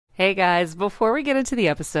Hey guys, before we get into the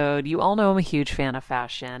episode, you all know I'm a huge fan of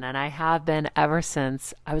fashion, and I have been ever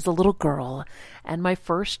since I was a little girl. And my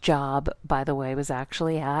first job, by the way, was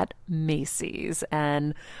actually at Macy's.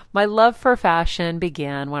 And my love for fashion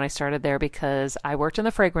began when I started there because I worked in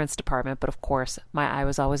the fragrance department, but of course, my eye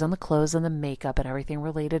was always on the clothes and the makeup and everything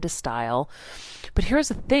related to style. But here's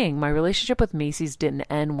the thing, my relationship with Macy's didn't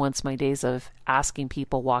end once my days of asking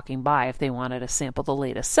people walking by if they wanted to sample the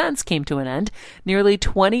latest scents came to an end. Nearly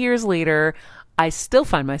 20 years later, I still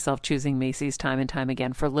find myself choosing Macy's time and time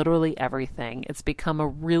again for literally everything. It's become a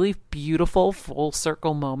really beautiful full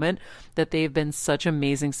circle moment that they've been such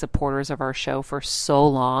amazing supporters of our show for so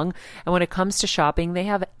long. And when it comes to shopping, they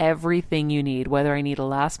have everything you need, whether I need a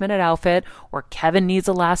last minute outfit or Kevin needs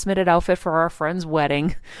a last minute outfit for our friend's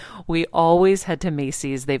wedding. We always head to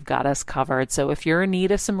Macy's. They've got us covered. So if you're in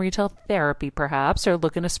need of some retail therapy, perhaps, or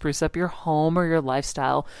looking to spruce up your home or your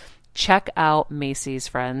lifestyle, check out Macy's,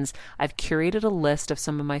 friends. I've curated a list of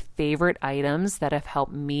some of my favorite items that have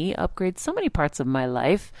helped me upgrade so many parts of my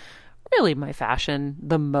life. Really, my fashion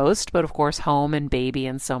the most, but of course, home and baby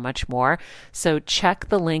and so much more. So check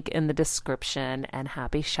the link in the description and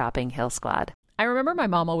happy shopping, Hill Squad. I remember my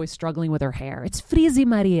mom always struggling with her hair. It's Frizi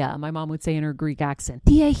Maria, my mom would say in her Greek accent.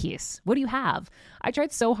 Diehis, what do you have? I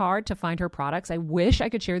tried so hard to find her products. I wish I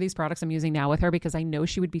could share these products I'm using now with her because I know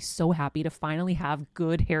she would be so happy to finally have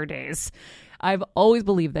good hair days. I've always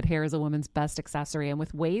believed that hair is a woman's best accessory, and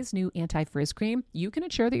with Ouai's new anti-frizz cream, you can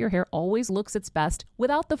ensure that your hair always looks its best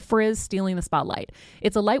without the frizz stealing the spotlight.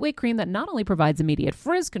 It's a lightweight cream that not only provides immediate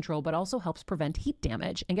frizz control, but also helps prevent heat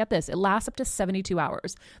damage. And get this, it lasts up to 72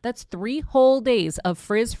 hours. That's 3 whole days of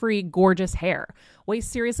frizz-free, gorgeous hair. Ouai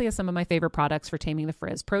seriously has some of my favorite products for taming the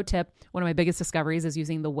frizz. Pro tip, one of my biggest discoveries is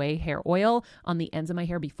using the Ouai hair oil on the ends of my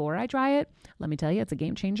hair before I dry it. Let me tell you, it's a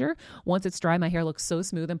game changer. Once it's dry, my hair looks so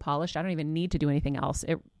smooth and polished, I don't even need to do anything else.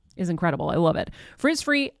 It is incredible. I love it.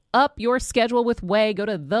 Frizz-free, up your schedule with Ouai. Go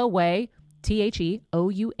to the Ouai, TheOuai.com,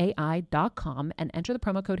 and enter the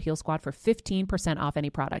promo code Heal Squad for 15% off any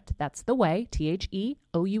product. That's the Ouai,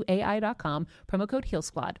 TheOuai.com, promo code Heal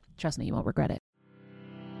Squad. Trust me, you won't regret it.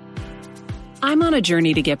 I'm on a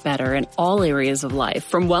journey to get better in all areas of life,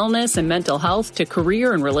 from wellness and mental health to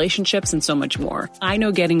career and relationships and so much more. I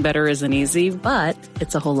know getting better isn't easy, but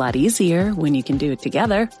it's a whole lot easier when you can do it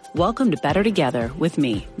together. Welcome to Better Together with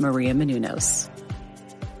me, Maria Menounos.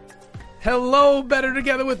 Hello, Better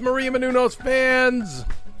Together with Maria Menounos fans.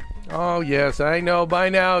 Oh, yes, I know by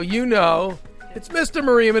now, you know, it's Mr.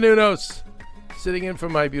 Maria Menounos, sitting in for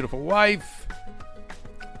my beautiful wife.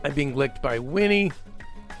 I'm being licked by Winnie.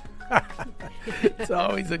 It's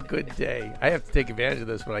always a good day. I have to take advantage of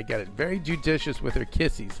this when I get it. Very judicious with her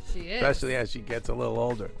kissies. She is. Especially as she gets a little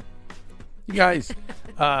older. You guys,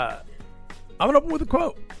 I'm going to open with a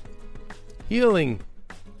quote. Healing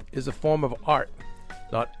is a form of art.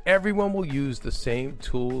 Not everyone will use the same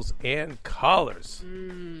tools and colors.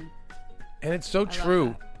 And it's so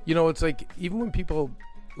true. You know, it's like, even when people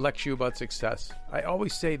lecture you about success, I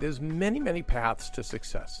always say there's many, many paths to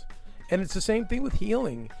success. And it's the same thing with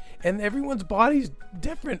healing. And everyone's body's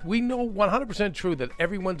different. We know 100% true that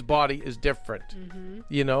everyone's body is different,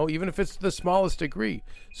 you know, even if it's the smallest degree.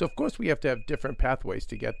 So, of course, we have to have different pathways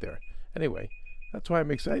to get there. Anyway, that's why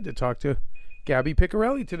I'm excited to talk to Gabby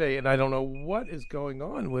Piccarelli today. And I don't know what is going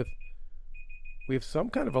on with... We have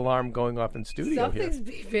some kind of alarm going off in studio here. Something's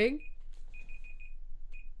beeping.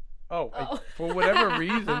 For whatever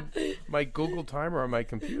reason, my Google timer on my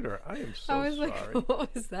computer. I am so I was sorry. like,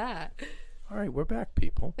 what was that? All right, we're back,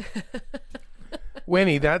 people.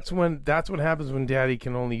 Winnie, that's what happens when Daddy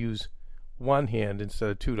can only use one hand instead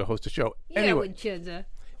of two to host a show. Anyway,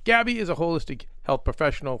 Gabby is a holistic health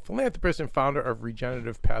professional, philanthropist, and founder of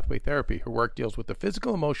Regenerative Pathway Therapy. Her work deals with the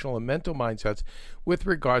physical, emotional, and mental mindsets with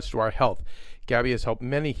regards to our health. Gabby has helped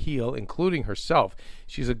many heal, including herself.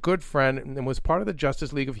 She's a good friend and was part of the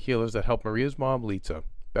Justice League of Healers that helped Maria's mom, Lisa.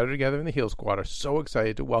 Better Together in the Heal Squad are so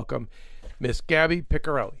excited to welcome Miss Gabby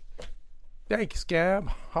Piccarelli. Thanks, Gab.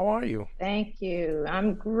 How are you? Thank you.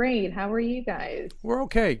 I'm great. How are you guys? We're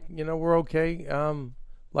okay. You know, we're okay.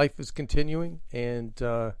 Life is continuing and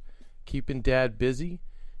keeping Dad busy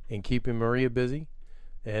and keeping Maria busy.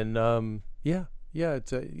 And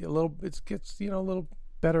it's a little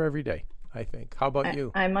better every day, I think. How about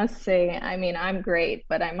you? I must say, I mean, I'm great,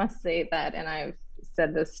 but I must say that, and I've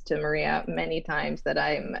said this to Maria many times, that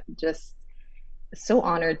I'm just so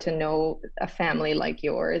honored to know a family like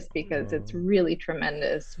yours, because it's really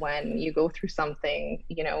tremendous when you go through something,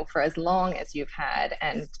 you know, for as long as you've had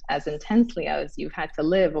and as intensely as you've had to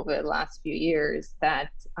live over the last few years, that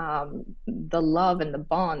the love and the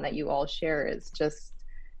bond that you all share is just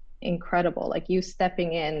incredible. Like you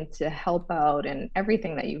stepping in to help out and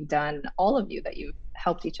everything that you've done, all of you that you've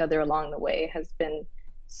helped each other along the way has been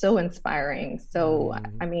so inspiring. So,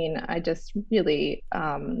 I mean, I just really,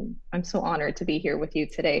 I'm so honored to be here with you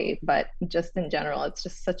today. But just in general, it's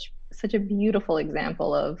just such a beautiful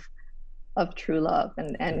example of true love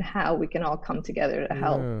and how we can all come together to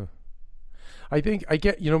help. Yeah. I think I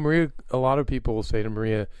get, Maria, a lot of people will say to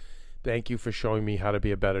Maria, thank you for showing me how to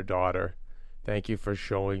be a better daughter. Thank you for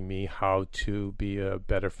showing me how to be a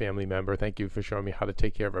better family member. Thank you for showing me how to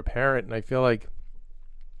take care of a parent. And I feel like,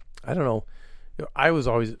 I don't know, I was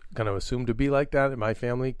always going to assume to be like that in my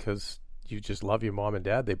family because you just love your mom and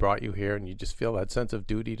dad. They brought you here and you just feel that sense of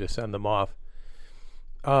duty to send them off.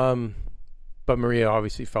 But Maria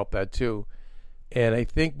obviously felt that too. And I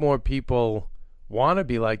think more people want to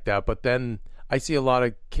be like that, but then I see a lot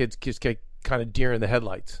of kids just get kind of deer in the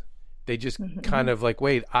headlights. They just kind of like,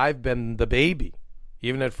 wait, I've been the baby,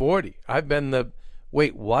 even at 40. I've been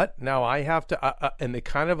wait, what? Now I have to, and they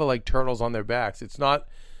kind of are like turtles on their backs. It's not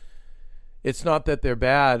that they're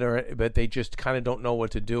bad, but they just kind of don't know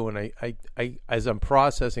what to do. And I as I'm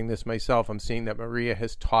processing this myself, I'm seeing that Maria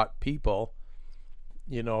has taught people,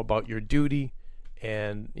 about your duty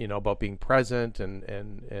and, about being present and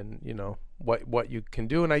what you can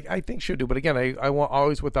do. And I think she'll do. But again, I want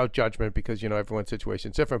always without judgment because, everyone's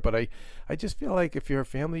situation is different. But I just feel like if you're a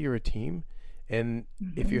family, you're a team. And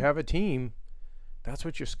if you have a team, that's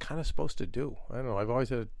what you're kind of supposed to do. I don't know. I've always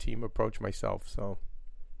had a team approach myself. So.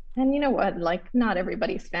 And you know what? Like, not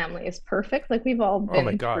everybody's family is perfect. Like, we've all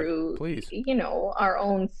been through, please. Our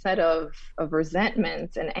own set of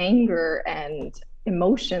resentments and anger and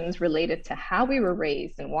emotions related to how we were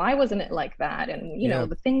raised and why wasn't it like that, and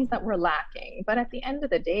the things that were lacking. But at the end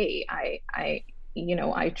of the day,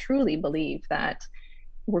 I truly believe that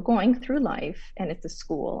we're going through life and it's a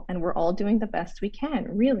school and we're all doing the best we can.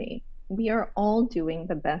 Really, we are all doing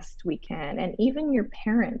the best we can. And even your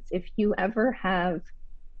parents, if you ever have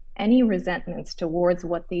any resentments towards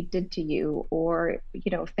what they did to you, or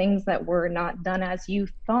things that were not done as you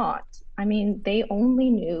thought, I mean, they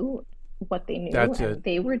only knew what they knew. That's and it.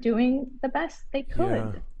 They were doing the best they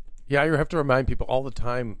could. Yeah, you have to remind people all the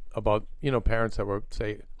time about parents that were,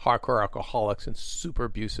 say, hardcore alcoholics and super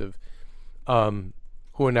abusive, who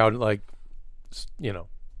are now like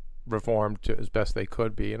reformed to as best they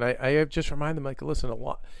could be. And I have just remind them, like, listen,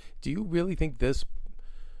 do you really think this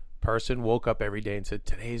person woke up every day and said,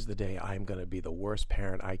 today's the day I'm going to be the worst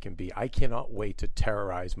parent I can be. I cannot wait to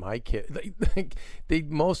terrorize my kid.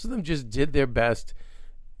 Most of them just did their best,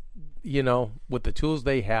 with the tools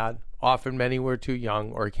they had. Often many were too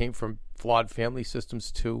young or came from flawed family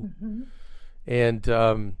systems too. And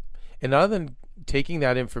other than taking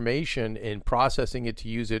that information and processing it to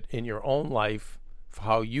use it in your own life for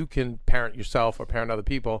how you can parent yourself or parent other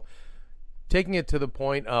people, taking it to the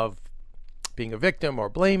point of being a victim or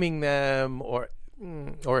blaming them or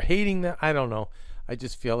hating them. I don't know. I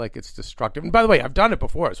just feel like it's destructive. And by the way, I've done it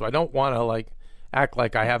before, so I don't want to act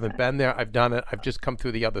like I haven't been there. I've done it. I've just come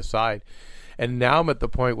through the other side. And now I'm at the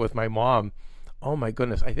point with my mom. Oh my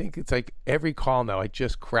goodness. I think it's like every call now, I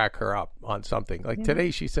just crack her up on something. Like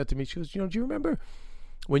today she said to me, she goes, do you remember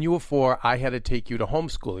when you were 4, I had to take you to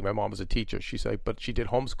homeschooling. My mom was a teacher. She's like, but she did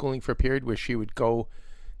homeschooling for a period where she would go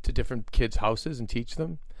to different kids' houses and teach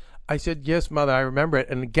them. I said, yes, Mother, I remember it.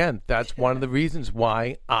 And again, that's one of the reasons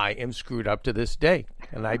why I am screwed up to this day.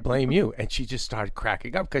 And I blame you. And she just started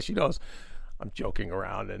cracking up because she knows I'm joking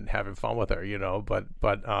around and having fun with her,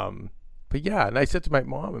 But yeah, and I said to my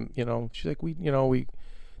mom, she's like,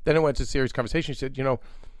 then it went to serious conversation. She said,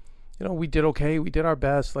 we did okay. We did our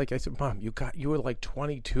best. Like I said, Mom, you were like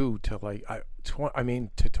 22 to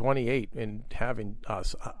to 28 and having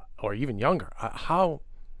us, or even younger.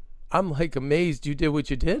 I'm like amazed you did what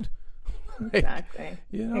you did. Exactly.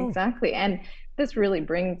 Exactly. And this really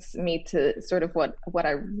brings me to sort of what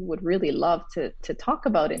I would really love to talk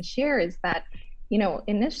about and share is that,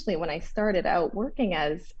 initially when I started out working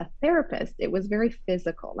as a therapist, it was very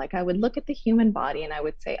physical. Like I would look at the human body and I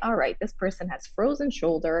would say, all right, this person has frozen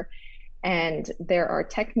shoulder. And there are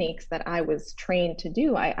techniques that I was trained to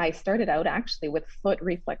do. I started out actually with foot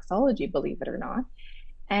reflexology, believe it or not.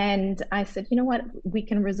 And I said, you know what, we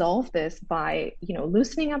can resolve this by,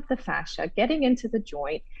 loosening up the fascia, getting into the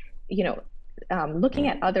joint, looking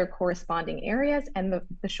at other corresponding areas, and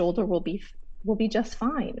the shoulder will be just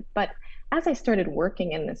fine. But as I started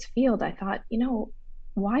working in this field, I thought,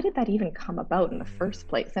 why did that even come about in the first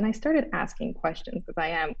place? And I started asking questions because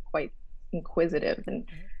I am quite inquisitive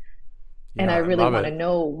and I really want to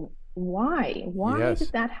know why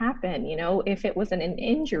did that happen? If it was an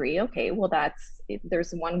injury, okay, well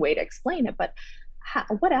there's one way to explain it, but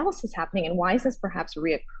what else is happening, and why is this perhaps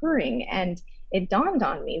reoccurring? And it dawned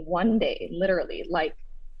on me one day, literally, like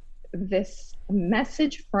this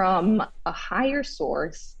message from a higher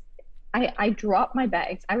source. I dropped my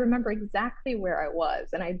bags. I remember exactly where I was,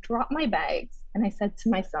 and I dropped my bags and I said to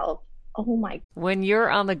myself, oh my. When you're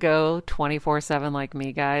on the go 24/7 like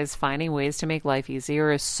me, guys, finding ways to make life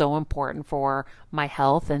easier is so important for my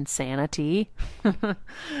health and sanity.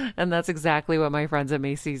 And that's exactly what my friends at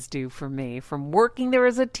Macy's do for me. From working there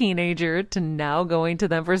as a teenager to now going to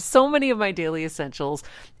them for so many of my daily essentials,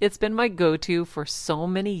 it's been my go-to for so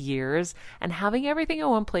many years. And having everything in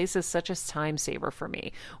one place is such a time saver for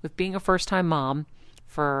me. With being a first-time mom,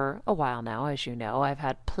 for a while now, as you know, I've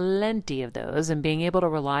had plenty of those, and being able to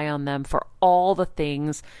rely on them for all the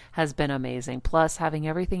things has been amazing. Plus, having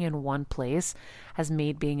everything in one place has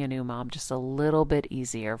made being a new mom just a little bit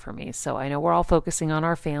easier for me. So I know we're all focusing on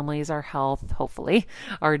our families, our health, hopefully,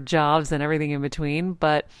 our jobs and everything in between,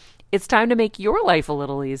 but it's time to make your life a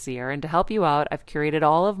little easier. And to help you out, I've curated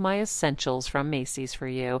all of my essentials from Macy's for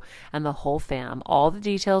you and the whole fam. All the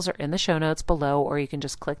details are in the show notes below, or you can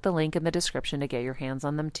just click the link in the description to get your hands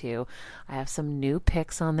on them too. I have some new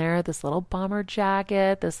picks on there. This little bomber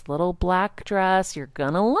jacket, this little black dress. You're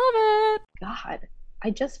gonna love it. God, I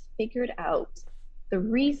just figured out the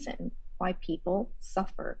reason why people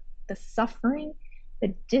suffer. The suffering,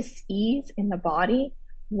 the dis-ease in the body,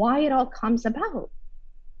 why it all comes about.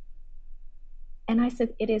 And I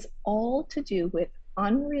said, it is all to do with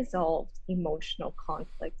unresolved emotional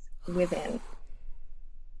conflicts within.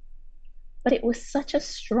 But it was such a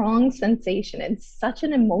strong sensation and such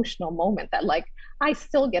an emotional moment that, like, I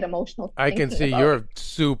still get emotional. I can see you're a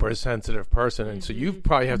super sensitive person. And so you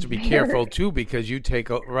probably have to be careful too, because you take,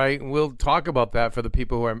 right? And we'll talk about that for the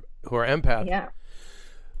people who are empaths. Yeah.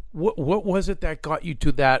 What was it that got you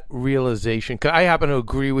to that realization? 'Cause I happen to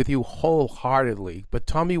agree with you wholeheartedly, but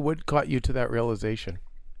tell me what got you to that realization.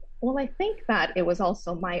 Well, I think that it was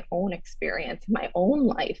also my own experience, my own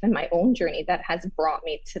life, and my own journey that has brought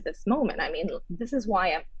me to this moment. I mean, this is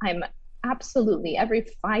why I'm absolutely, every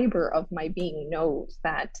fiber of my being knows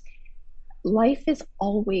that life is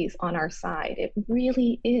always on our side. It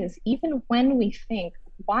really is. Even when we think,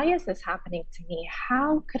 why is this happening to me?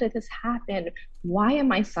 How could this happen? Why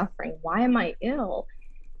am I suffering? Why am I ill?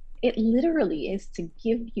 It literally is to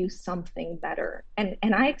give you something better. And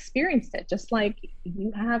I experienced it just like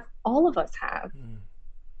you have, all of us have.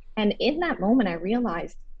 And in that moment, I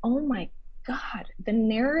realized, oh my God, the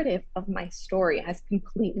narrative of my story has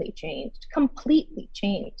completely changed.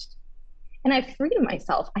 And I freed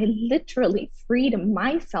myself. I literally freed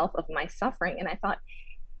myself of my suffering. And I thought,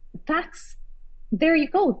 there you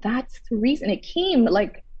go. That's the reason. It came,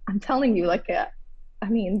 like, I'm telling you, like,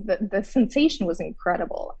 the sensation was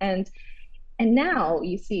incredible. And now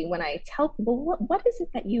you see, when I tell people, what is it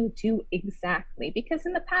that you do exactly? Because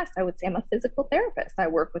in the past, I would say I'm a physical therapist. I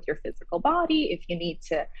work with your physical body. If you need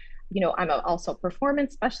to, I'm also a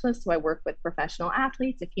performance specialist. So I work with professional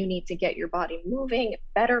athletes. If you need to get your body moving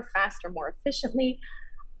better, faster, more efficiently,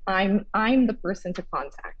 I'm the person to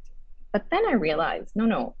contact. But then I realized,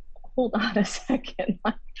 no, hold on a second.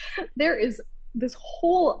 Like, there is this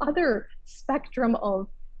whole other spectrum of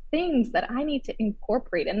things that I need to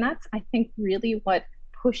incorporate. And that's, I think, really what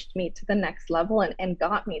pushed me to the next level and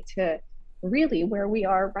got me to really where we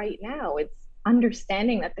are right now. It's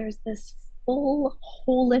understanding that there's this full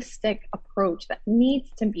holistic approach that needs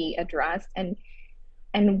to be addressed. And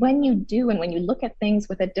when you do, and when you look at things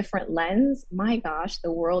with a different lens, my gosh,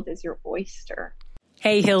 the world is your oyster.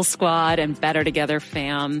 Hey, Heal Squad and Better Together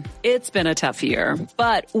fam. It's been a tough year,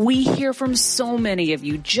 but we hear from so many of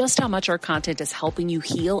you just how much our content is helping you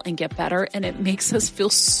heal and get better, and it makes us feel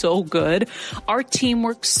so good. Our team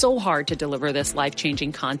works so hard to deliver this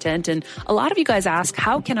life-changing content, and a lot of you guys ask,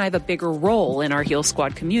 how can I have a bigger role in our Heal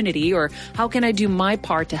Squad community, or how can I do my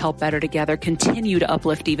part to help Better Together continue to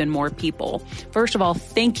uplift even more people? First of all,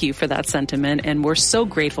 thank you for that sentiment, and we're so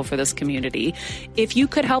grateful for this community. If you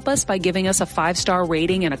could help us by giving us a 5-star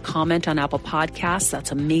rating and a comment on Apple Podcasts,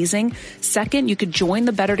 that's amazing. Second, you could join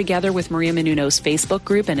the Better Together with Maria Menounos Facebook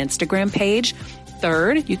group and Instagram page.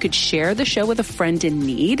 Third, you could share the show with a friend in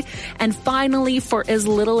need. And finally, for as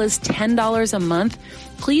little as $10 a month,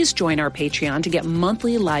 please join our Patreon to get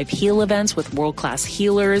monthly live heal events with world-class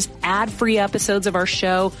healers, ad-free episodes of our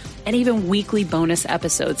show, and even weekly bonus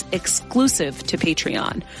episodes exclusive to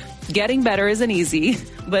Patreon. Getting better isn't easy,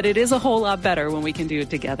 but it is a whole lot better when we can do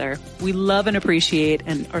it together. We love and appreciate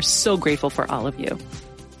and are so grateful for all of you.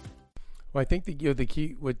 Well, I think that the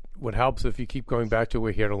key, what helps if you keep going back to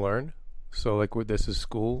we're here to learn. So like this is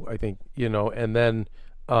school, I think, and then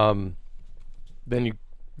you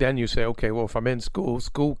then you say, okay, well, if I'm in school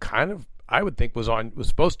kind of, I would think was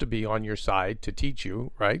supposed to be on your side to teach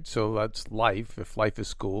you, right? So that's life. If life is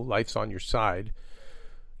school, life's on your side.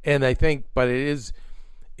 And I think, but it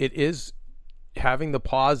is having the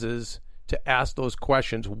pauses to ask those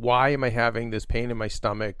questions. Why am I having this pain in my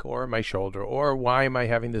stomach or my shoulder, or why am I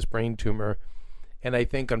having this brain tumor? And I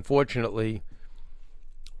think, unfortunately,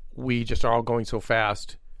 we just are all going so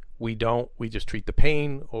fast. We just treat the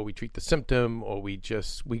pain, or we treat the symptom, or we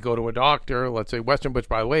go to a doctor, let's say Western, which,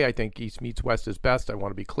 by the way, I think East meets West is best. I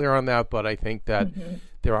want to be clear on that. But I think that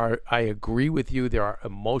I agree with you, there are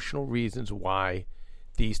emotional reasons why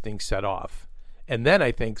these things set off. And then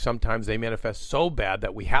I think sometimes they manifest so bad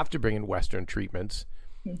that we have to bring in Western treatments.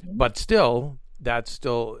 But still,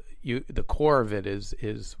 the core of it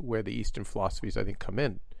is where the Eastern philosophies, I think, come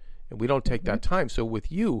in. And we don't take that time. So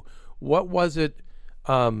with you, what was it?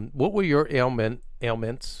 What were your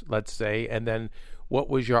ailments, let's say, and then what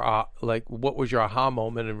was your aha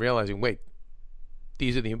moment in realizing, wait,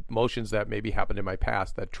 these are the emotions that maybe happened in my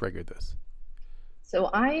past that triggered this? So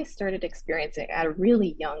I started experiencing at a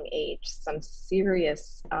really young age some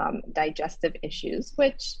serious digestive issues,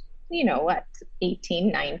 which, at 18,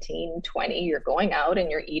 19, 20, you're going out and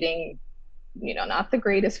you're eating, not the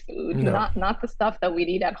greatest food, not the stuff that we'd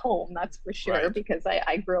eat at home, that's for sure, right. Because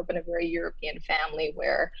I grew up in a very European family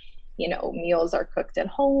where, meals are cooked at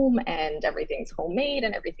home and everything's homemade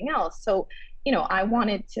and everything else. So, I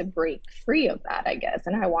wanted to break free of that, I guess.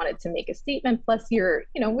 And I wanted to make a statement. Plus you're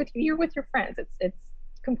with your friends. It's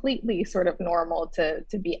completely sort of normal to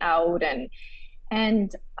be out.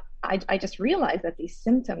 And I just realized that these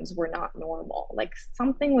symptoms were not normal. Like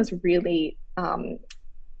something was really,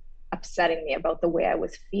 upsetting me about the way I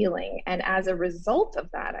was feeling. And as a result of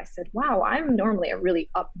that, I said, wow, I'm normally a really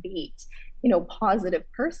upbeat, positive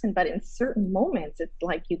person. But in certain moments, it's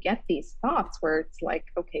like you get these thoughts where it's like,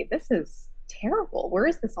 okay, this is terrible. Where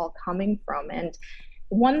is this all coming from? And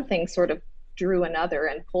one thing sort of drew another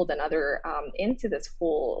and pulled another into this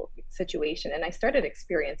whole situation. And I started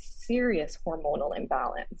experiencing serious hormonal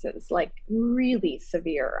imbalances, like really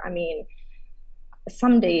severe. I mean,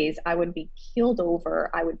 some days I would be keeled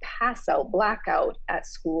over. I would pass out, blackout at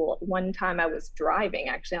school. One time I was driving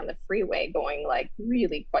actually on the freeway going like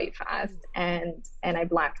really quite fast and I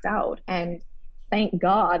blacked out. And thank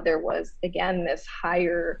God there was, again, this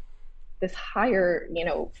higher,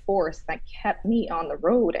 force that kept me on the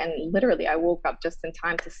road. And literally I woke up just in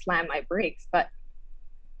time to slam my brakes. But,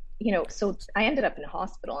 so I ended up in the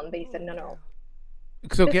hospital and they said, no,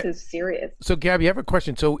 so this is serious. So Gabby, I have a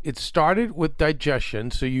question. So it started with digestion.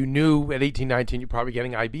 So you knew at 18, 19, you're probably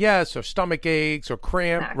getting IBS or stomach aches or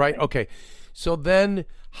cramp, exactly. Right? Okay. So then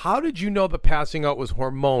how did you know the passing out was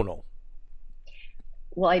hormonal?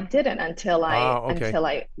 Well, I didn't until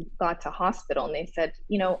I got to hospital and they said,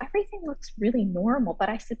 everything looks really normal. But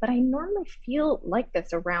I said, but I normally feel like this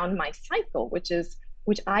around my cycle, which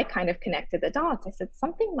I kind of connected the dots. I said,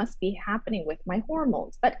 something must be happening with my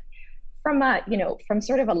hormones. But from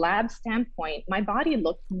sort of a lab standpoint, my body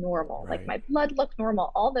looked normal. Right. Like my blood looked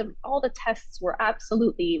normal. All the tests were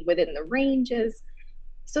absolutely within the ranges.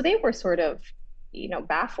 So they were sort of,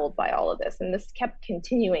 baffled by all of this. And this kept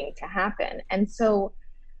continuing to happen. And so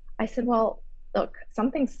I said, well, look,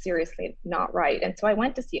 something's seriously not right. And so I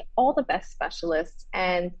went to see all the best specialists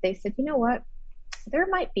and they said, you know what, there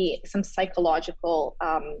might be some psychological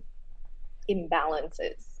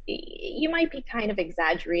imbalances. You might be kind of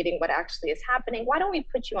exaggerating what actually is happening. Why don't we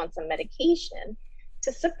put you on some medication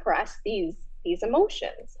to suppress these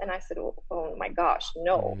emotions? And I said, oh my gosh,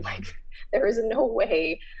 no, like there is no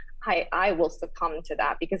way I will succumb to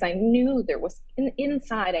that, because I knew there was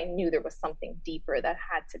inside, I knew there was something deeper that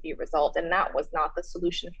had to be resolved. And that was not the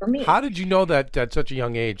solution for me. How did you know that at such a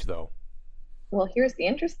young age though? Well, here's the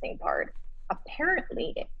interesting part.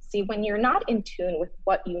 Apparently, see, when you're not in tune with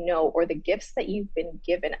what you know or the gifts that you've been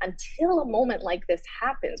given until a moment like this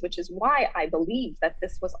happens, which is why I believe that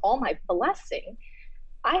this was all my blessing.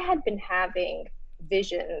 I had been having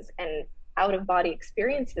visions and out-of-body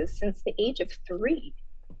experiences since the age of 3.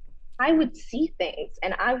 I would see things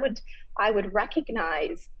and I would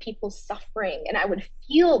recognize people's suffering and I would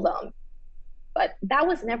feel them, but that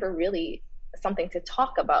was never really something to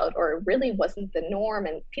talk about, or it really wasn't the norm,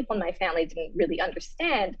 and people in my family didn't really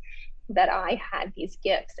understand that I had these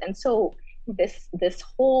gifts. And so this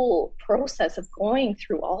whole process of going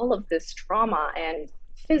through all of this trauma and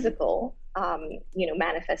physical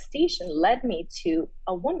manifestation led me to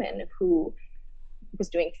a woman who was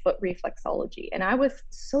doing foot reflexology. And I was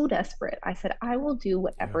so desperate. I said, I will do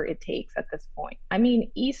whatever it takes at this point. I mean,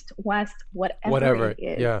 east, west, whatever it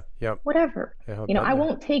is. Yeah. Whatever. Yeah, I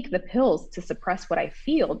won't take the pills to suppress what I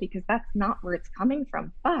feel because that's not where it's coming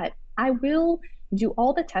from. But I will do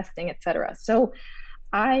all the testing, etc. So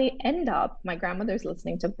I end up, my grandmother's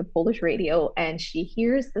listening to the Polish radio and she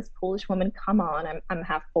hears this Polish woman come on. I'm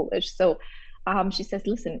half Polish. So she says,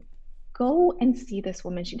 listen, go and see this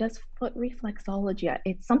woman. She does foot reflexology.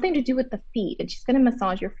 It's something to do with the feet and she's going to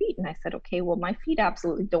massage your feet. And I said, okay, well, my feet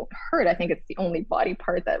absolutely don't hurt. I think it's the only body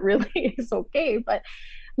part that really is okay. But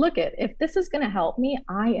look at, if this is going to help me,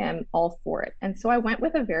 I am all for it. And so I went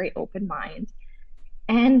with a very open mind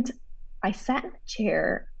and I sat in the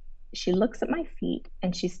chair. She looks at my feet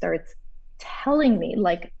and she starts telling me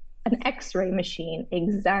like an x-ray machine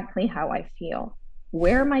exactly how I feel,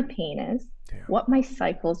 where my pain is, what my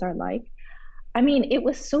cycles are like. I mean, it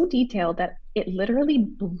was so detailed that it literally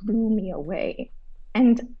blew me away.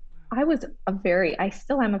 And I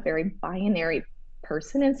still am a very binary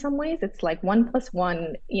person in some ways. It's like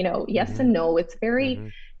 1+1, yes and no. It's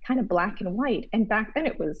very kind of black and white. And back then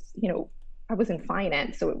it was, I was in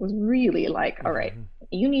finance. So it was really like, all right,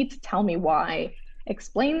 you need to tell me why,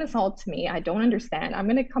 explain this all to me. I don't understand. I'm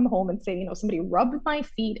going to come home and say, somebody rubbed my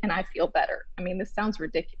feet and I feel better. I mean, this sounds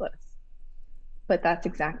ridiculous, but that's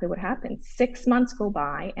exactly what happened. 6 months go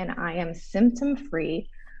by and I am symptom free.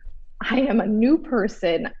 I am a new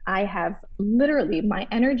person. I have literally, my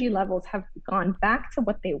energy levels have gone back to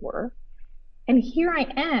what they were. And here I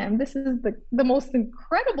am. This is the most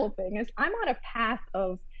incredible thing is I'm on a path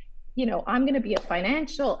of, I'm going to be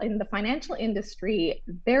in the financial industry.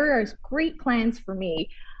 There are great plans for me.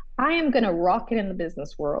 I am going to rock it in the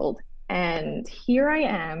business world. And here I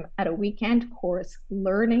am at a weekend course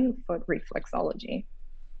learning foot reflexology.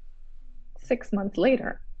 6 months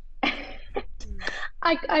later,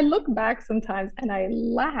 I look back sometimes and I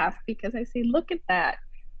laugh because I say, look at that.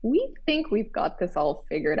 We think we've got this all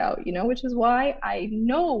figured out, which is why I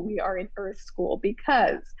know we are in Earth School,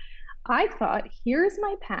 because I thought, here's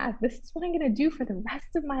my path. This is what I'm going to do for the rest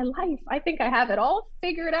of my life. I think I have it all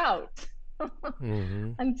figured out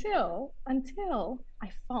until I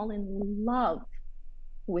fall in love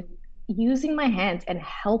with using my hands and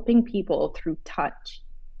helping people through touch.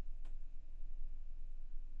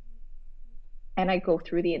 And I go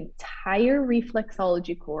through the entire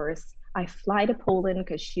reflexology course. I fly to Poland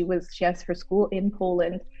because she has her school in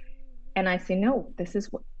Poland. And I say, no, this is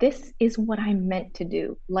what I'm meant to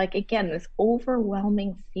do. Like, again, this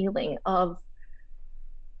overwhelming feeling of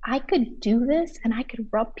I could do this and I could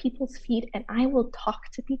rub people's feet and I will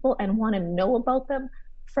talk to people and want to know about them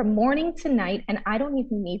from morning to night. And I don't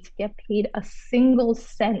even need to get paid a single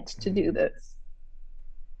cent to do this.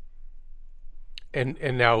 And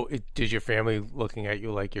now, is your family looking at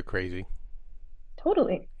you like you're crazy?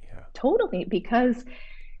 Totally. Yeah. Totally. Because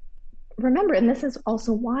remember, and this is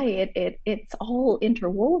also why it's all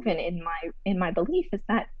interwoven in my belief, is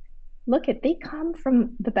that they come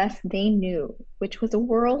from the best they knew, which was a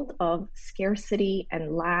world of scarcity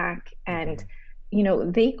and lack. And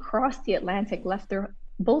they crossed the Atlantic, left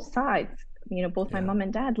both sides, both my mom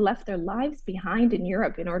and dad left their lives behind in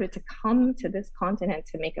Europe in order to come to this continent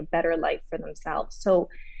to make a better life for themselves. So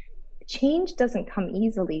change doesn't come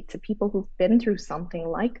easily to people who've been through something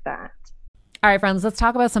like that. All right, friends, let's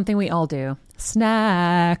talk about something we all do.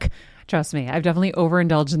 Snack. Trust me, I've definitely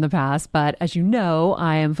overindulged in the past, but as you know,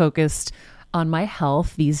 I am focused on my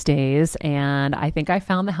health these days, and I think I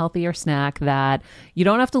found the healthier snack that you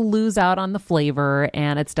don't have to lose out on the flavor,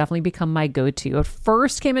 and it's definitely become my go-to. It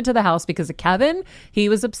first came into the house because of Kevin. He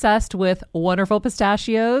was obsessed with Wonderful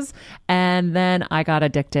Pistachios, and then I got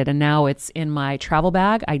addicted, and now it's in my travel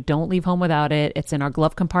bag. I don't leave home without it. It's in our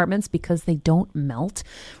glove compartments because they don't melt.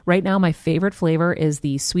 Right now, my favorite flavor is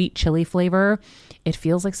the sweet chili flavor. It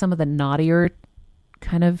feels like some of the naughtier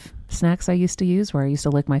kind of snacks I used to use, where I used to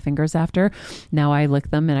lick my fingers after. Now I lick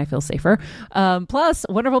them and I feel safer. Plus,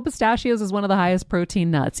 Wonderful Pistachios is one of the highest protein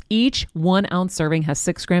nuts. Each 1 ounce serving has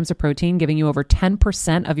 6 grams of protein, giving you over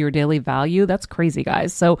 10% of your daily value. That's crazy,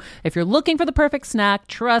 guys. So if you're looking for the perfect snack,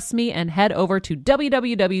 trust me and head over to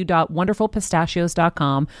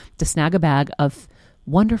www.wonderfulpistachios.com to snag a bag of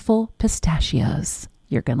Wonderful Pistachios.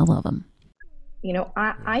 You're going to love them.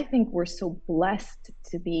 I think we're so blessed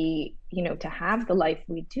to be, to have the life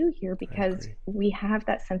we do here, because we have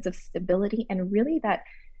that sense of stability and really that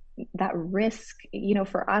risk,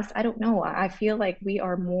 for us, I don't know. I feel like we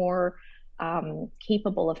are more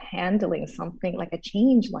capable of handling something like a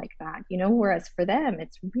change like that, whereas for them,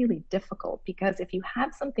 it's really difficult, because if you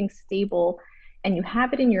have something stable and you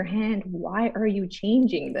have it in your hand, why are you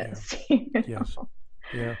changing this? Yes.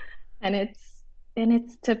 Yeah. And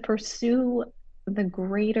it's to pursue the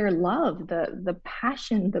greater love, the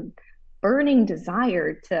passion, the burning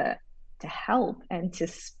desire to help and to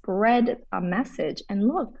spread a message. And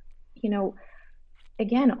look, you know,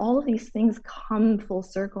 again, all of these things come full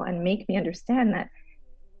circle and make me understand that,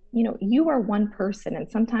 you know, you are one person. And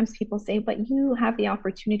sometimes people say, but you have the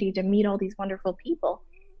opportunity to meet all these wonderful people.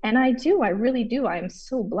 And I do, I really do. I am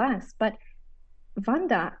so blessed. But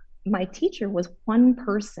Vanda, my teacher, was one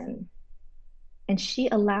person, and she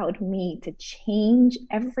allowed me to change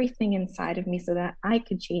everything inside of me so that I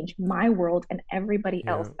could change my world and everybody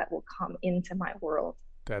Yeah. else that will come into my world.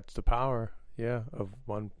 That's the power. Yeah. Of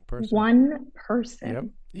one person. One Yep.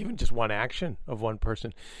 person. Even just one action of one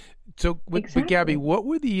person. So, but Gabby, Exactly. what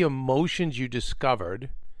were the emotions you discovered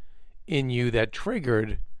in you that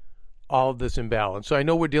triggered all of this imbalance? So I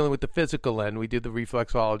know we're dealing with the physical end. We did the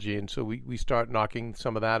reflexology, and so we start knocking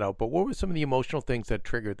some of that out. But what were some of the emotional things that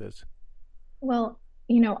triggered this? Well,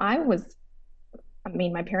 you know, I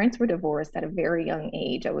mean, my parents were divorced at a very young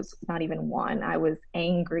age. I was not even one. I was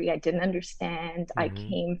angry. I didn't understand. I Mm-hmm.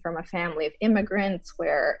 came from a family of immigrants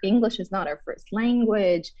where English is not our first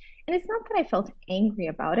language. And it's not that I felt angry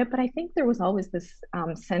about it, but I think there was always this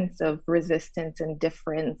sense of resistance and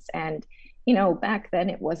difference. And, you know, back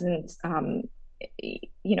then it wasn't,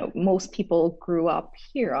 you know, most people grew up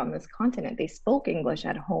here on this continent. They spoke English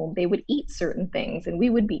at home. They would eat certain things, and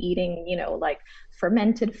we would be eating, you know, like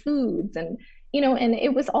fermented foods and and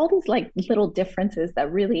it was all these like little differences that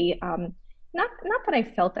really not that I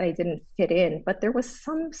felt that I didn't fit in, but there was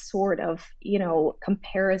some sort of,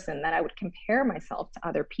 comparison that I would compare myself to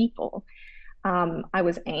other people. I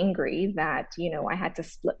was angry that, I had to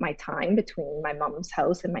split my time between my mom's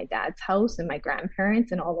house and my dad's house and my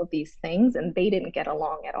grandparents and all of these things, and they didn't get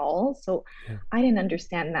along at all. So Yeah. I didn't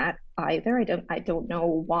understand that either. I don't know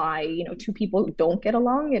why, two people don't get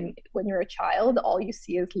along. And when you're a child, all you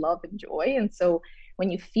see is love and joy. And so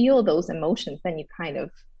when you feel those emotions, then you kind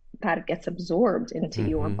of that gets absorbed into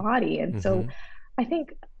your Mm-hmm. body. And so Mm-hmm. I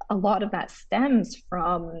think a lot of that stems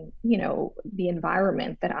from, the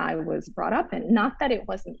environment that I was brought up in. Not that it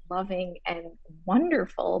wasn't loving and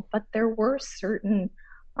wonderful, but there were certain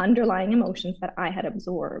underlying emotions that I had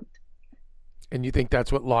absorbed. And you think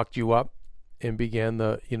that's what locked you up and began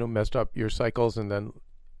messed up your cycles and then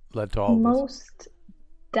led to all of this? Most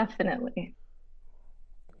definitely.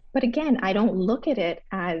 But again, I don't look at it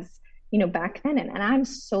as, back then. And I'm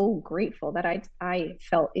so grateful that I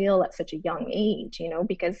fell ill at such a young age,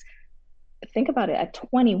 because think about it, at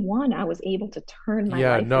 21, I was able to turn my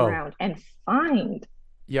Yeah, life no. around and find.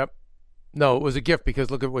 Yep. No, it was a gift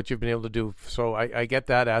because look at what you've been able to do. So I get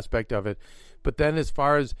that aspect of it. But then as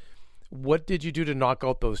far as what did you do to knock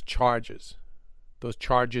out those charges? Those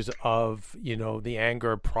charges of, the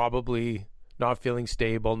anger, probably not feeling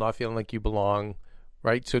stable, not feeling like you belong,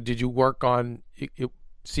 right? So did you work on it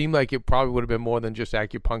seemed like it probably would have been more than just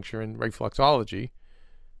acupuncture and reflexology.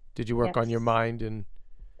 Did you work on your Yes. mind and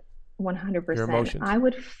your 100%. emotions? I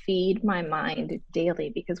would feed my mind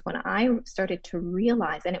daily because when I started to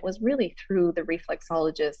realize, and it was really through the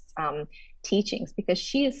reflexologist's teachings, because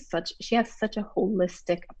she has such a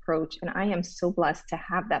holistic approach, and I am so blessed to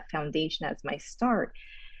have that foundation as my start.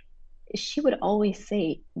 She would always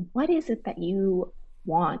say, "What is it that you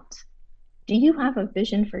want? Do you have a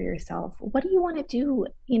vision for yourself? What do you want to do,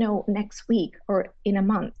 next week or in a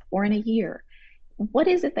month or in a year? What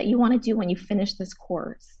is it that you want to do when you finish this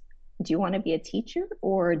course? Do you want to be a teacher,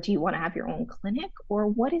 or do you want to have your own clinic, or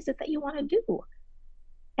what is it that you want to do?"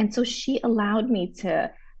 And so she allowed me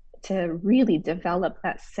to really develop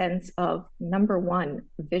that sense of, number one,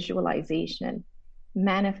 visualization,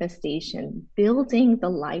 manifestation, building the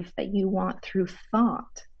life that you want through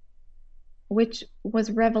thought, which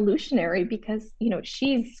was revolutionary because,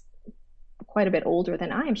 she's quite a bit older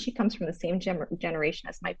than I am. She comes from the same generation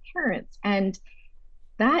as my parents. And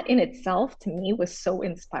that in itself to me was so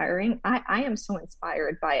inspiring. I am so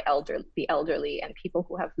inspired by the elderly and people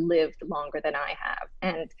who have lived longer than I have.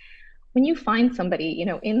 And when you find somebody,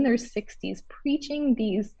 in their 60s preaching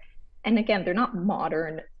these, and again, they're not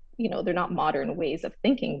modern ways of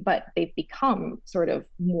thinking, but they've become sort of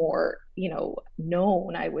more,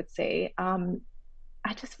 known, I would say.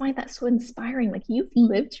 I just find that so inspiring. Like, you've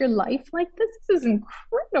lived your life like this. This is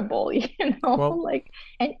incredible, Well, like,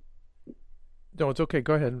 and no, it's okay.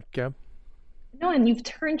 Go ahead, Gab. no, and you've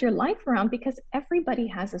turned your life around because everybody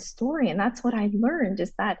has a story. And that's what I learned,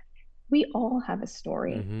 is that we all have a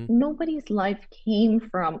story. Mm-hmm. Nobody's life came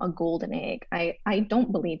from a golden egg. I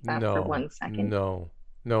don't believe that for No, 1 second. no.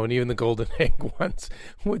 No, and even the golden egg ones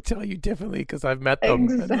would tell you differently because I've met them.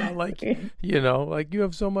 Exactly. And like, like you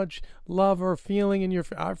have so much love or feeling in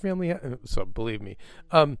our family. So believe me,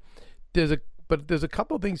 there's a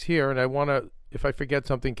couple of things here, and I want to, if I forget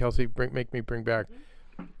something, Kelsey, make me bring back.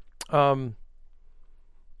 When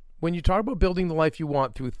you talk about building the life you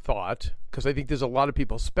want through thought, because I think there's a lot of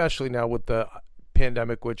people, especially now with the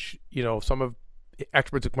pandemic, which, some of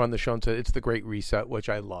experts have come on the show and said it's the Great Reset, which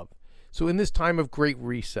I love. So in this time of Great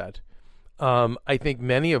Reset, I think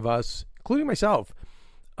many of us, including myself,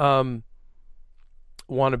 want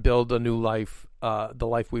to build a new life, the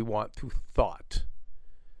life we want through thought.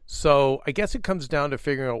 So I guess it comes down to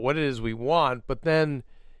figuring out what it is we want, but then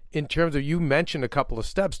in terms of, you mentioned a couple of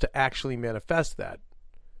steps to actually manifest that.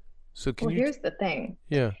 So here's the thing.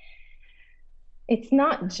 Yeah. It's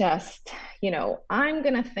not just, I'm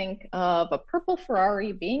going to think of a purple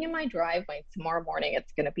Ferrari being in my driveway tomorrow morning.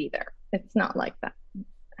 It's going to be there. It's not like that.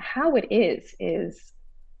 How it is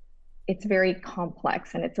it's very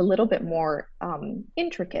complex, and it's a little bit more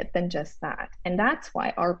intricate than just that. And that's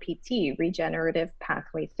why RPT, regenerative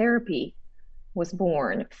pathway therapy, was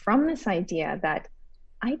born from this idea that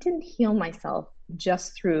I didn't heal myself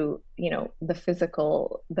just through, the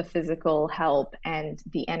physical help and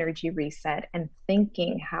the energy reset and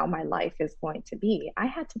thinking how my life is going to be. I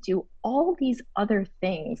had to do all these other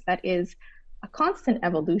things. That is a constant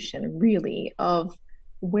evolution, really, of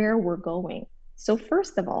where we're going. So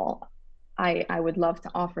first of all, I would love to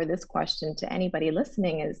offer this question to anybody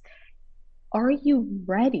listening is, are you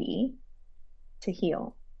ready to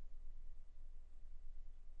heal?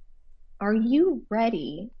 Are you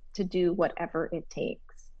ready to do whatever it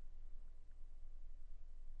takes?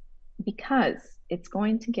 Because it's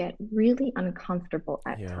going to get really uncomfortable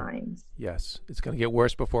at times. Yes. It's going to get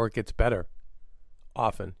worse before it gets better.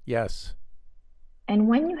 Often. Yes. And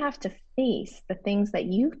when you have to face the things that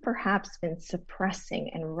you've perhaps been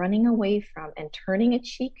suppressing and running away from and turning a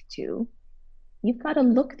cheek to, you've got to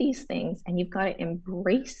look these things and you've got to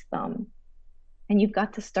embrace them. And you've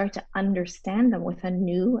got to start to understand them with a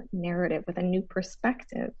new narrative, with a new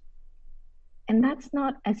perspective. And that's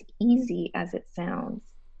not as easy as it sounds.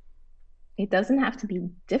 It doesn't have to be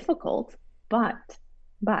difficult, but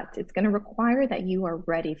it's going to require that you are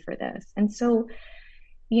ready for this. And so,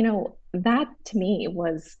 that to me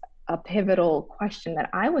was a pivotal question that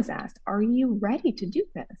I was asked. Are you ready to do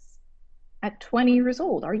this? At 20 years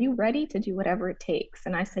old, are you ready to do whatever it takes?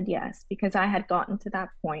 And I said yes, because I had gotten to that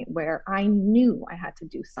point where I knew I had to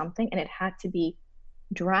do something, and it had to be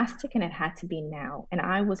drastic, and it had to be now. And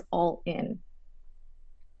I was all in.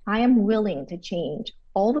 I am willing to change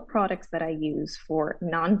all the products that I use for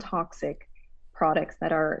non-toxic products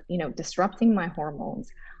that are, disrupting my hormones.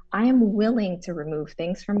 I am willing to remove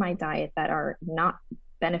things from my diet that are not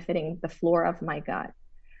benefiting the flora of my gut.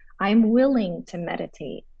 I am willing to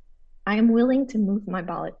meditate. I am willing to move my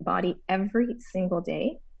body every single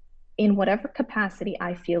day in whatever capacity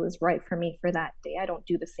I feel is right for me for that day. I don't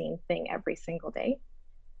do the same thing every single day.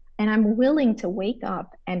 And I'm willing to wake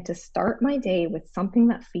up and to start my day with something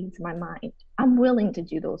that feeds my mind. I'm willing to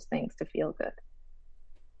do those things to feel good.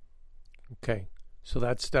 Okay. So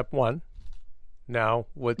that's step one. Now,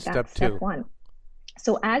 what's step two? Step one.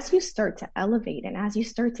 So as you start to elevate and as you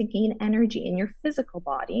start to gain energy in your physical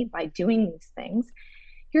body by doing these things,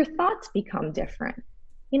 your thoughts become different.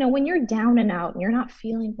 When you're down and out and you're not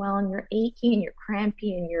feeling well and you're achy and you're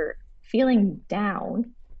crampy and you're feeling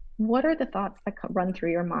down, what are the thoughts that run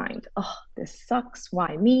through your mind? Oh, this sucks.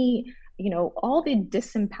 Why me? All the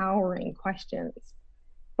disempowering questions.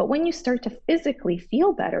 But when you start to physically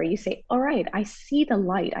feel better, you say, all right, I see the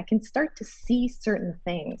light. I can start to see certain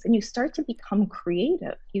things. And you start to become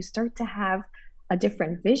creative. You start to have a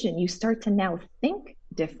different vision. You start to now think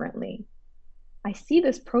differently. I see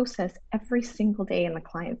this process every single day in the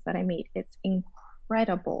clients that I meet. It's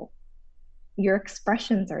incredible. Your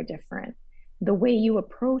expressions are different. The way you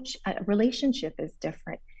approach a relationship is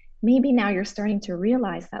different. Maybe now you're starting to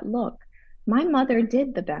realize that, look, my mother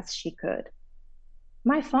did the best she could.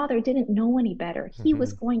 My father didn't know any better. He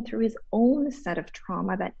was going through his own set of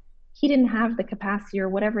trauma that he didn't have the capacity or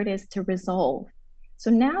whatever it is to resolve. So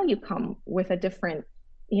now you come with a different,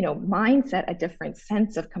 mindset, a different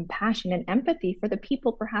sense of compassion and empathy for the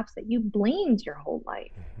people perhaps that you blamed your whole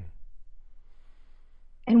life.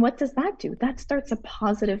 And what does that do? That starts a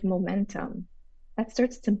positive momentum. That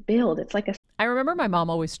starts to build. It's like I remember my mom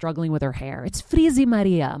always struggling with her hair. It's Frizi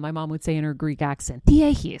Maria, my mom would say in her Greek accent.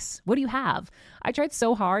 Diehis, what do you have? I tried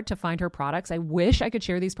so hard to find her products. I wish I could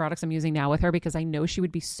share these products I'm using now with her because I know she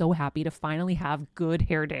would be so happy to finally have good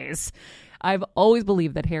hair days. I've always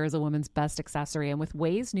believed that hair is a woman's best accessory, and with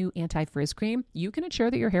Ouai's new anti-frizz cream, you can ensure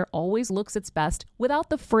that your hair always looks its best without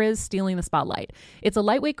the frizz stealing the spotlight. It's a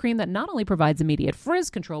lightweight cream that not only provides immediate frizz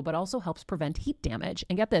control, but also helps prevent heat damage.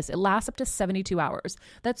 And get this, it lasts up to 72 hours.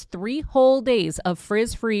 That's 3 whole days of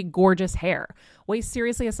frizz-free, gorgeous hair. Ouai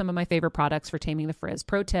seriously is some of my favorite products for taming the frizz.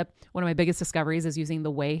 Pro tip, one of my biggest discoveries is using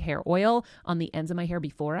the Ouai hair oil on the ends of my hair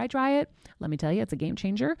before I dry it. Let me tell you, it's a game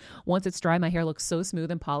changer. Once it's dry, my hair looks so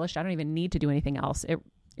smooth and polished, I don't even need to do anything else. It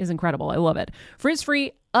is incredible. I love it.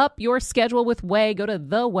 Frizz-free, up your schedule with Ouai. Go to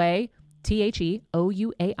the Ouai, TheOuai.com,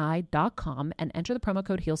 and enter the promo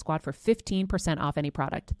code Heal Squad for 15% off any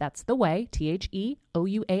product. That's the Ouai,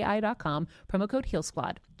 TheOuai.com, promo code Heal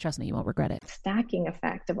Squad. Trust me, you won't regret it. Stacking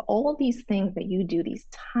effect of all these things that you do, these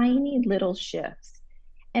tiny little shifts.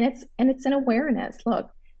 And it's an awareness. Look,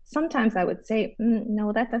 sometimes I would say,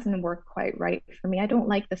 no, that doesn't work quite right for me. I don't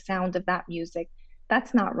like the sound of that music.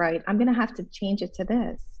 That's not right. I'm going to have to change it to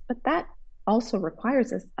this. But that also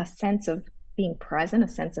requires a sense of being present, a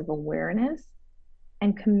sense of awareness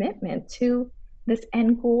and commitment to this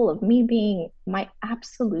end goal of me being my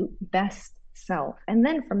absolute best self. And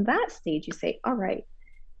then from that stage, you say, all right,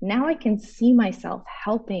 now I can see myself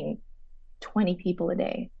helping 20 people a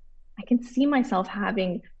day. I can see myself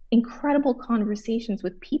having incredible conversations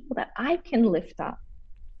with people that I can lift up.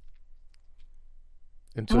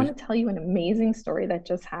 And so, I want to tell you an amazing story that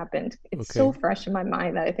just happened. It's so fresh in my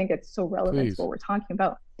mind that I think it's so relevant to what we're talking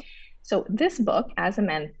about. So this book, As a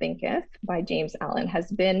Man Thinketh, by James Allen,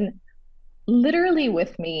 has been literally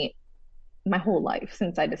with me my whole life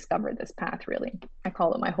since I discovered this path, really. I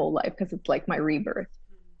call it my whole life because it's like my rebirth.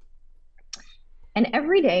 And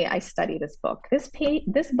every day I study this book. This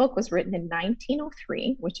book was written in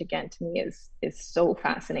 1903, which again to me is so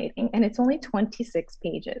fascinating. And it's only 26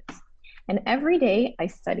 pages. And every day I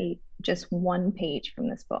study just one page from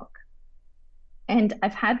this book. And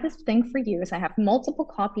I've had this thing for years. I have multiple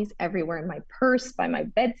copies everywhere in my purse, by my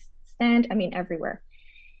bedstand, I mean, everywhere.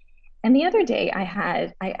 And the other day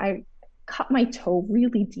I cut my toe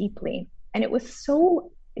really deeply, and it was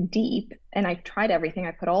so deep, and I tried everything.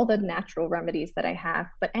 I put all the natural remedies that I have,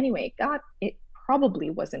 but anyway, it probably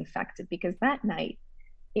was infected because that night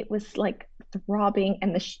it was like throbbing,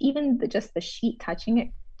 and just the sheet touching it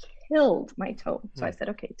killed my toe. So I said,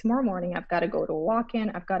 okay, tomorrow morning I've got to go to a walk-in.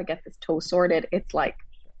 I've got to get this toe sorted. It's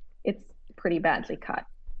pretty badly cut.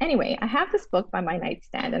 Anyway, I have this book by my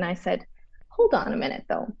nightstand, and I said, hold on a minute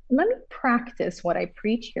though. Let me practice what I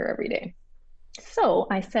preach here every day. So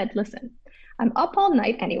I said, listen, I'm up all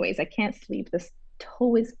night anyways. I can't sleep. This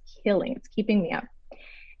toe is killing. It's keeping me up.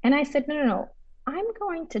 And I said, no. I'm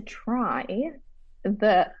going to try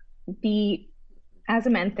the As a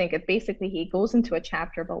Man Thinketh. Basically, he goes into a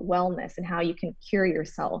chapter about wellness and how you can cure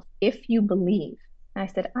yourself if you believe. And I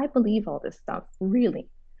said, I believe all this stuff, really.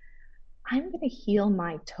 I'm going to heal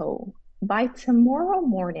my toe. By tomorrow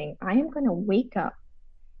morning, I am going to wake up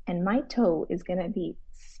and my toe is going to be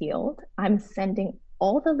sealed. I'm sending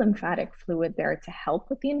all the lymphatic fluid there to help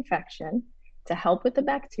with the infection, to help with the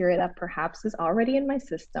bacteria that perhaps is already in my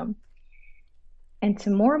system. And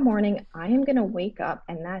tomorrow morning, I am going to wake up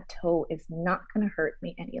and that toe is not going to hurt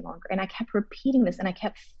me any longer. And I kept repeating this, and I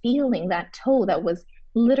kept feeling that toe that was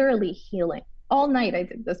literally healing. All night I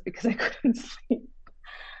did this because I couldn't sleep.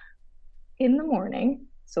 In the morning,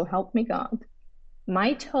 so help me God,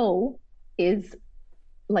 my toe is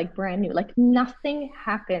like brand new. Like nothing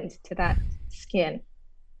happened to that skin.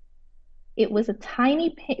 It was a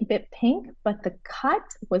tiny bit pink, but the cut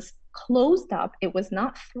was closed up. It was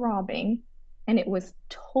not throbbing. And it was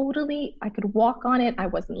totally, I could walk on it. I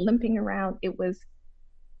wasn't limping around. It was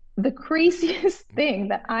the craziest thing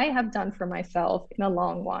that I have done for myself in a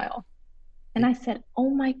long while. And I said, oh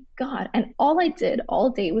my God. And all I did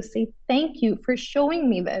all day was say, thank you for showing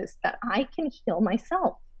me this, that I can heal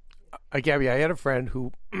myself. Gabby, I had a friend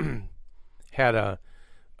who had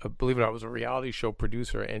believe it or not, was a reality show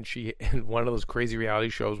producer. And she had one of those crazy reality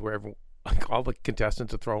shows where all the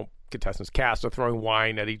contestants cast are throwing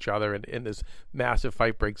wine at each other, and this massive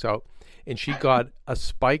fight breaks out, and she got a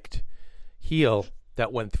spiked heel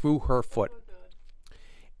that went through her foot,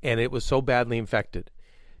 and it was so badly infected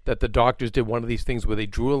that the doctors did one of these things where they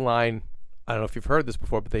drew a line. I don't know if you've heard this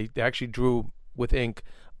before, but they actually drew with ink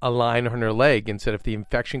a line on her leg and said, if the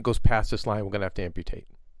infection goes past this line, we're going to have to amputate.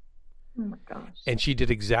 Oh my gosh. And she did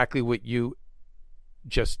exactly what you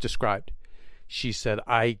just described. She said,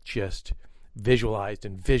 I just visualized. I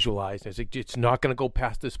was like, it's not going to go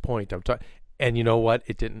past this point. And you know what?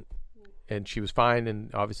 It didn't. And she was fine. And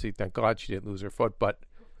obviously, thank God she didn't lose her foot. But,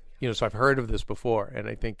 so I've heard of this before. And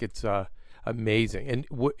I think it's amazing.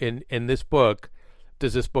 And in this book,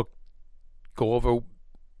 does this book go over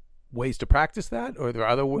ways to practice that, or are there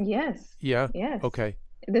other Yes. Yeah. Yes. Okay.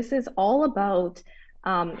 This is all about,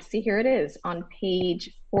 see, here it is on page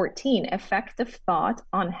 14, effective thought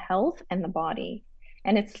on health and the body.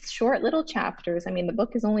 And it's short little chapters. I mean, the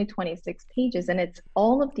book is only 26 pages, and it's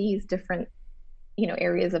all of these different,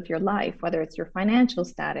 areas of your life, whether it's your financial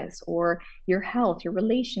status or your health, your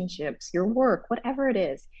relationships, your work, whatever it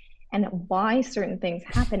is, and why certain things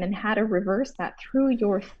happen and how to reverse that through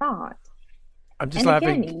your thought. I'm just And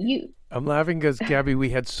laughing. again, I'm laughing because, Gabby,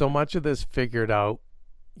 we had so much of this figured out.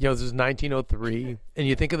 This is 1903, and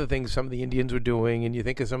you think of the things some of the Indians were doing, and you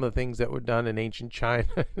think of some of the things that were done in ancient China.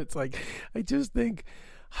 It's like, I just think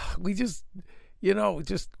we just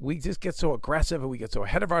get so aggressive and we get so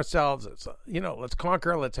ahead of ourselves. It's, let's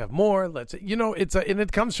conquer, let's have more, and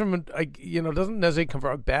it comes from, doesn't necessarily come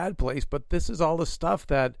from a bad place, but this is all the stuff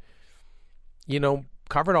that,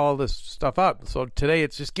 covered all this stuff up. So today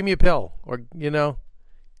it's just give me a pill, or,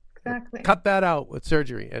 exactly. cut that out with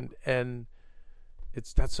surgery. And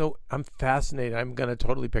I'm fascinated. I'm going to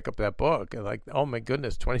totally pick up that book. And like, oh my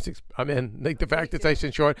goodness, 26, I'm in. Like the fact it's nice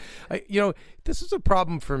and short. This is a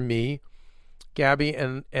problem for me, Gabby,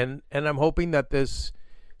 and I'm hoping that this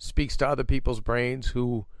speaks to other people's brains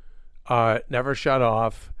who never shut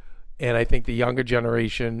off. And I think the younger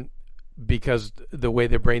generation, because the way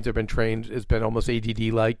their brains have been trained has been almost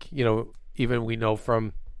ADD-like. Even we know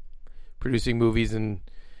from producing movies and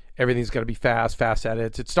everything's got to be fast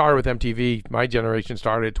edits. It started with MTV. My generation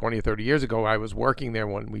started 20 or 30 years ago. I was working there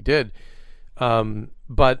when we did.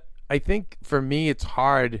 But I think for me, it's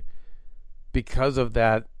hard because of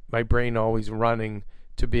that, my brain always running,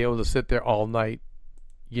 to be able to sit there all night.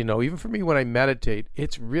 Even for me when I meditate,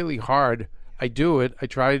 it's really hard. I do it. I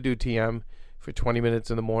try to do TM for 20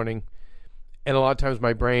 minutes in the morning. And a lot of times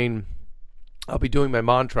my brain, I'll be doing my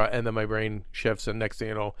mantra and then my brain shifts. And next thing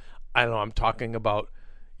you know, I don't know, I'm talking about,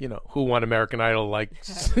 who won American Idol, like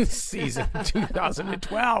season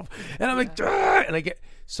 2012. And I'm like, and I get,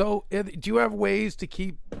 so do you have ways to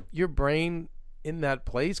keep your brain in that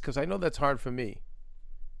place? Because I know that's hard for me.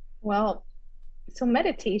 Well, so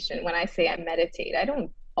meditation, when I say I meditate, I don't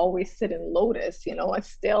always sit in lotus,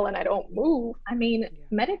 still, and I don't move. I mean,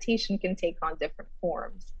 meditation can take on different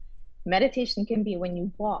forms. Meditation can be when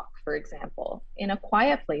you walk, for example, in a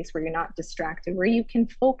quiet place where you're not distracted, where you can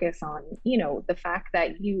focus on, the fact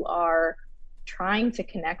that you are trying to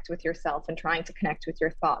connect with yourself and trying to connect with your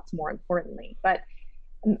thoughts, more importantly. But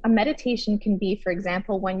a meditation can be, for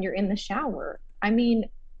example, when you're in the shower. I mean,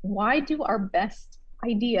 why do our best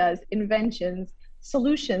ideas, inventions,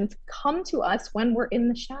 solutions come to us when we're in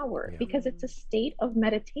the shower? Yeah. Because it's a state of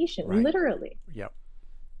meditation, right. Literally. Yep.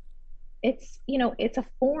 It's, it's a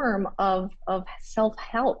form of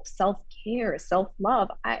self-help, self-care, self-love.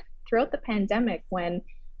 Throughout the pandemic, when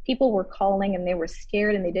people were calling and they were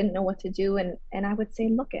scared and they didn't know what to do, and I would say,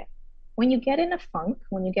 look it, when you get in a funk,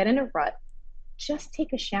 when you get in a rut, just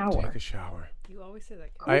take a shower. Take a shower. You always say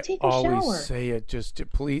that. Go take a shower. I always say it, just to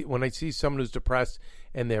please. When I see someone who's depressed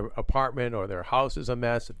and their apartment or their house is a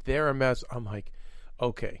mess, if they're a mess, I'm like,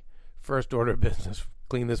 okay, first order of business,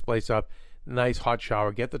 clean this place up. Nice hot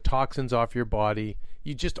shower, get the toxins off your body.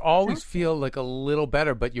 You just always feel like a little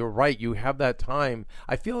better. But you're right, you have that time.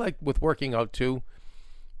 I feel like with working out too,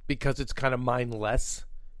 because it's kind of mindless,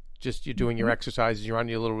 just you're doing your exercises, you're on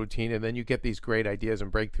your little routine, and then you get these great ideas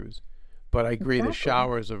and breakthroughs. But I agree, the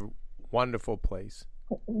shower is a wonderful place.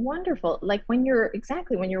 Wonderful. Like when you're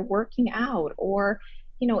working out, or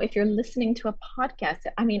if you're listening to a podcast.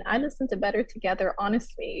 I mean, I listen to Better Together,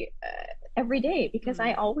 honestly, every day, because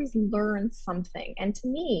I always learn something. And to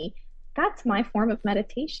me, that's my form of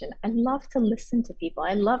meditation. I love to listen to people.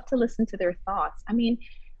 I love to listen to their thoughts. I mean,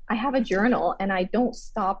 I have a journal and I don't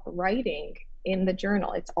stop writing in the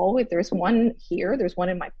journal. It's always, there's one here, there's one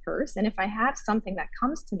in my purse. And if I have something that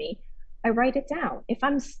comes to me, I write it down. If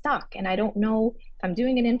I'm stuck and I don't know, if I'm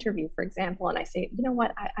doing an interview, for example, and I say, you know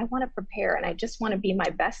what, I want to prepare and I just want to be my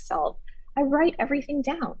best self, I write everything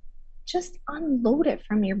down. Just unload it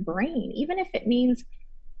from your brain. Even if it means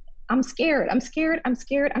I'm scared.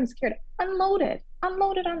 Unload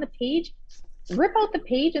it on the page, rip out the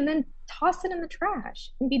page, and then toss it in the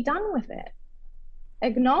trash and be done with it.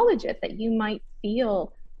 Acknowledge it, that you might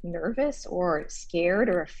feel nervous or scared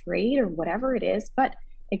or afraid or whatever it is, but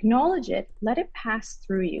acknowledge it, let it pass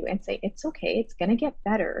through you and say, it's okay, it's going to get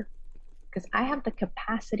better because I have the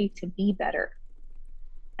capacity to be better.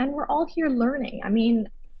 And we're all here learning. I mean,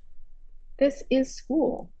 this is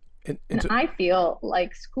school. And I feel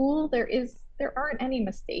like school, there aren't any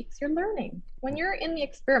mistakes. You're learning. When you're in the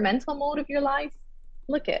experimental mode of your life,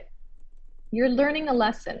 look it, you're learning a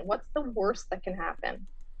lesson. What's the worst that can happen?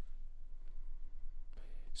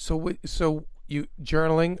 So you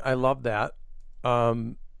journaling, I love that.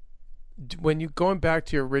 When you going back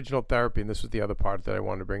to your original therapy, and this was the other part that I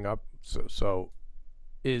wanted to bring up. So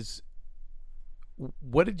is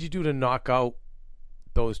what did you do to knock out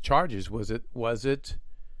those charges? Was it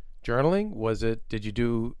journaling? Did you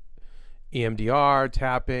do EMDR,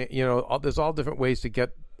 tapping? There's all different ways to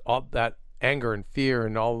get all that anger and fear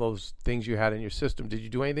and all those things you had in your system. Did you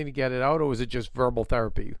do anything to get it out, or was it just verbal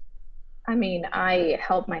therapy? I mean, I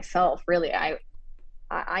helped myself really. I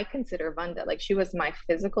consider Vanda, like, she was my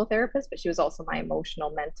physical therapist, but she was also my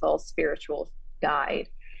emotional, mental, spiritual guide.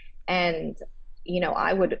 And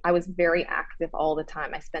I was very active all the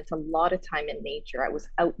time. I spent a lot of time in nature. I was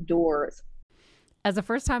outdoors. As a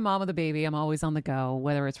first-time mom with a baby, I'm always on the go,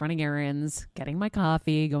 whether it's running errands, getting my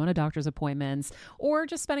coffee, going to doctor's appointments, or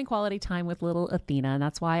just spending quality time with little Athena. And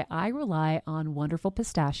that's why I rely on Wonderful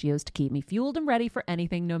Pistachios to keep me fueled and ready for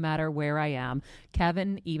anything, no matter where I am.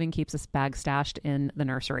 Kevin even keeps a bag stashed in the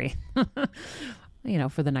nursery.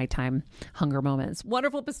 For the nighttime hunger moments.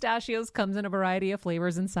 Wonderful Pistachios comes in a variety of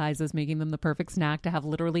flavors and sizes, making them the perfect snack to have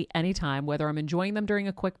literally any time, whether I'm enjoying them during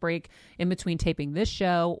a quick break in between taping this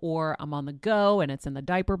show, or I'm on the go and it's in the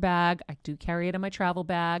diaper bag. I do carry it in my travel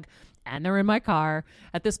bag, and they're in my car.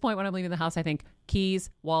 At this point, when I'm leaving the house, I think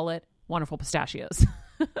keys, wallet, Wonderful Pistachios.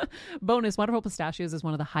 Bonus, Wonderful Pistachios is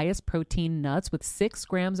one of the highest protein nuts with 6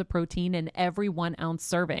 grams of protein in every 1 ounce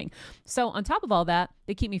serving. So on top of all that,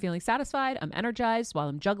 they keep me feeling satisfied. I'm energized while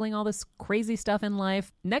I'm juggling all this crazy stuff in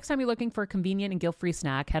life. Next time you're looking for a convenient and guilt-free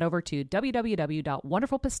snack, head over to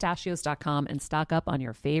www.wonderfulpistachios.com and stock up on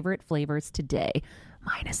your favorite flavors today,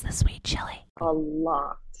 minus the sweet chili. A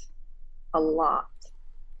lot.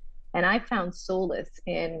 And I found solace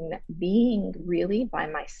in being really by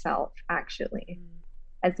myself, actually.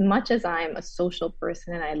 As much as I'm a social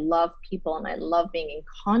person and I love people and I love being in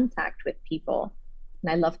contact with people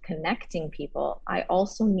and I love connecting people, I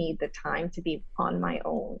also need the time to be on my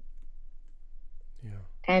own. Yeah.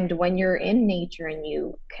 And when you're in nature and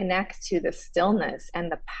you connect to the stillness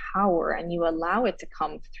and the power and you allow it to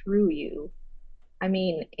come through you, I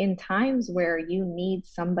mean, in times where you need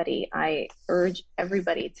somebody, I urge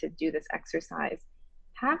everybody to do this exercise.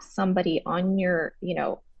 Have somebody on your,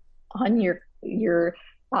 on your in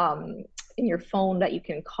your phone that you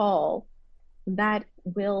can call, that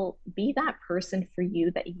will be that person for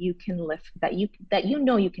you that you can lift, that you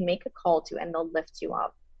can make a call to, and they'll lift you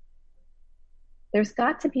up. There's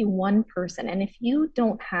got to be one person, and if you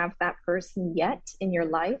don't have that person yet in your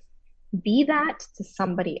life, be that to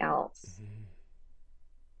somebody else. Mm-hmm.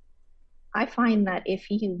 I find that if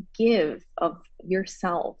you give of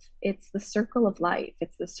yourself, it's the circle of life.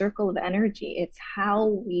 It's the circle of energy. It's how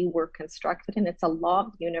we were constructed, and it's a law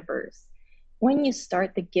of the universe. When you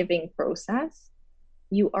start the giving process,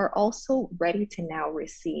 you are also ready to now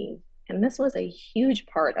receive. And this was a huge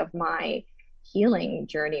part of my healing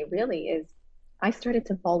journey, really, is I started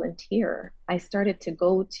to volunteer. I started to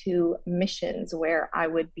go to missions where I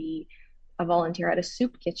would be a volunteer at a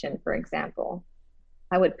soup kitchen, for example.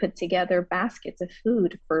 I would put together baskets of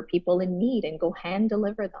food for people in need and go hand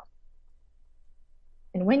deliver them.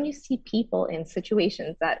 And when you see people in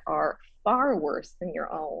situations that are far worse than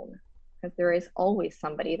your own, because there is always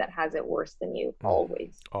somebody that has it worse than you,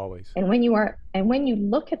 always. And when you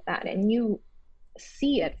look at that and you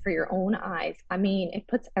see it for your own eyes, I mean, it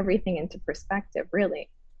puts everything into perspective, really.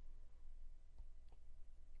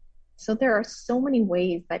 So there are so many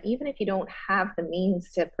ways that even if you don't have the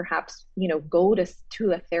means to perhaps, go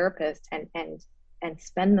to a therapist and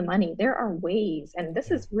spend the money, there are ways. And this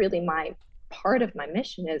is really my part of my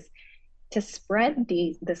mission, is to spread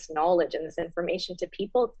this knowledge and this information to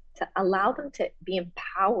people, to allow them to be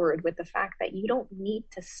empowered with the fact that you don't need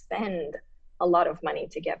to spend a lot of money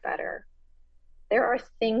to get better. There are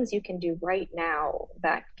things you can do right now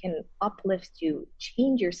that can uplift you,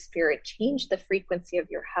 change your spirit, change the frequency of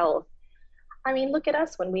your health. I mean, look at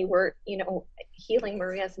us when we were, healing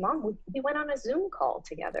Maria's mom. We went on a Zoom call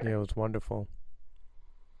together. Yeah, it was wonderful.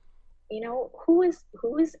 Who is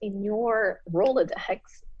in your Rolodex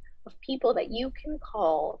of people that you can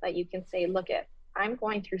call, that you can say, look, I'm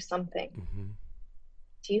going through something. Mm-hmm.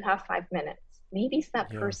 Do you have 5 minutes? Maybe it's that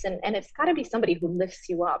person, and it's got to be somebody who lifts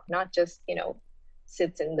you up, not just,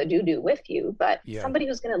 sits in the doo-doo with you, but somebody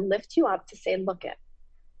who's going to lift you up to say, look,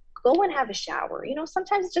 go and have a shower.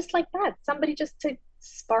 Sometimes just like that, somebody just to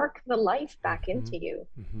spark the life back into you.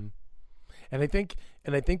 Mm-hmm. And I think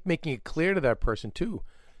making it clear to that person too,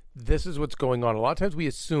 this is what's going on. A lot of times we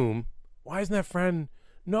assume, why doesn't that friend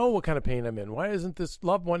know what kind of pain I'm in? Why isn't this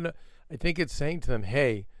loved one? I think it's saying to them,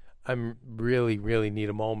 hey, I'm really, really need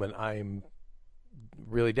a moment. I'm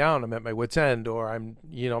really down, I'm at my wit's end, or I'm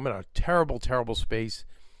in a terrible, terrible space,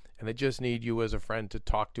 and I just need you as a friend to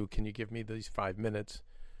talk to. Can you give me these 5 minutes?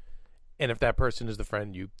 And if that person is the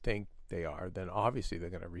friend you think they are, then obviously they're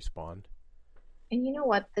going to respond. And you know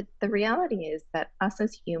what? The reality is that us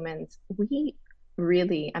as humans, we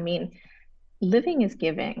really, I mean, living is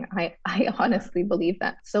giving. I honestly believe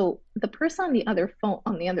that. So the person on the other phone,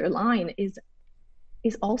 on the other line is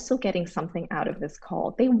also getting something out of this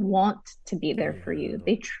call. They want to be there for you.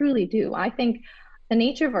 They truly do. I think the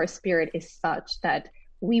nature of our spirit is such that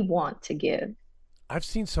we want to give. I've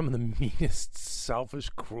seen some of the meanest, selfish,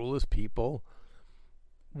 cruelest people.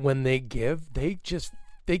 When they give, they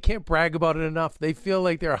can't brag about it enough. They feel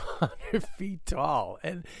like they're 100 feet tall,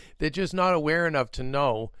 and they're just not aware enough to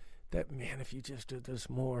know that, man, if you just did this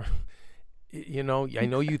more, I know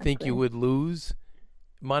you think you would lose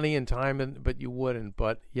money and time, but you wouldn't.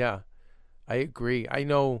 But yeah, I agree. I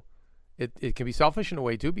know it can be selfish in a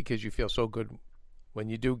way too, because you feel so good when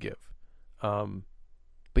you do give.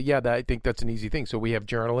 But yeah, I think that's an easy thing. So we have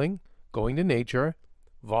journaling, going to nature,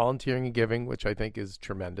 volunteering and giving, which I think is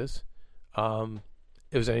tremendous.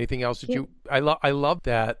 Is there anything else that I love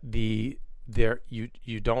that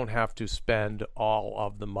you don't have to spend all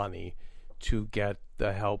of the money to get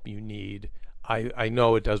the help you need. I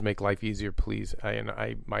know it does make life easier, please.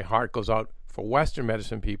 My heart goes out for Western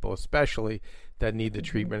medicine people, especially, that need the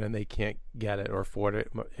treatment and they can't get it or afford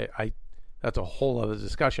it. That's a whole other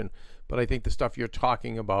discussion. But I think the stuff you're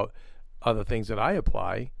talking about are the things that I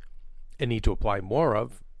apply and need to apply more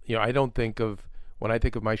of. I don't think of, when I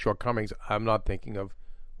think of my shortcomings, I'm not thinking of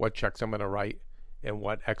what checks I'm going to write and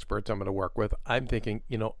what experts I'm going to work with. I'm thinking,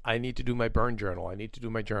 I need to do my burn journal. I need to do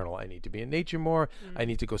my journal. I need to be in nature more. I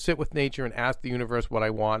need to go sit with nature and ask the universe what I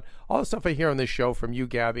want. All the stuff I hear on this show from you,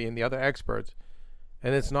 Gabby, and the other experts.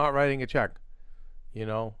 And it's not writing a check,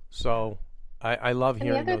 So I love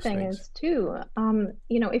hearing those things. And the other thing is too,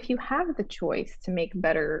 if you have the choice to make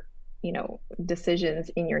better, decisions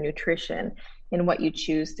in your nutrition, in what you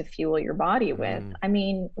choose to fuel your body with, I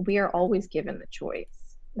mean, we are always given the choice.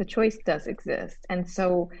 The choice does exist. And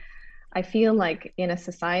so I feel like in a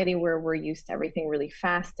society where we're used to everything really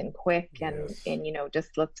fast and quick and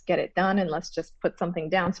just let's get it done and let's just put something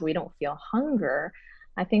down so we don't feel hunger,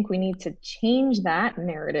 I think we need to change that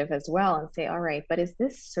narrative as well and say, all right, but is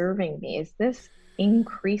this serving me? Is this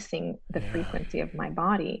increasing the frequency of my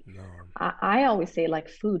body? No. I always say, like,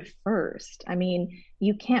 food first. I mean,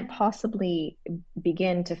 you can't possibly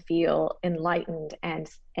begin to feel enlightened and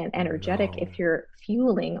energetic if you're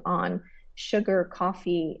fueling on sugar,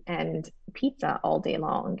 coffee, and pizza all day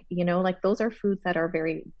long. Like, those are foods that are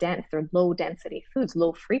very dense. They're low density foods,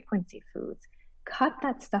 low frequency foods. Cut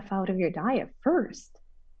that stuff out of your diet first.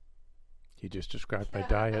 You just described my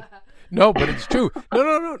diet. No, but it's true.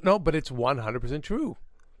 No, but it's 100% true.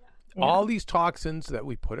 Yeah. All these toxins that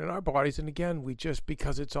we put in our bodies, and again,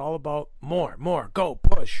 because it's all about more, go,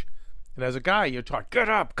 push. And as a guy, you're taught, get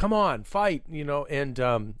up, come on, fight, and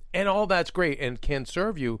all that's great and can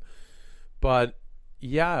serve you. But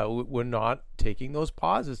yeah, we're not taking those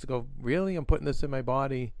pauses to go, really, I'm putting this in my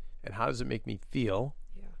body, and how does it make me feel?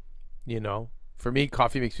 Yeah. For me,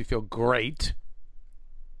 coffee makes me feel great.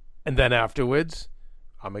 And then afterwards,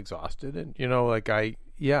 I'm exhausted. And,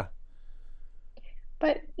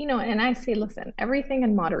 But, and I say, listen, everything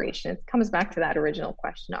in moderation. It comes back to that original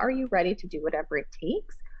question. Are you ready to do whatever it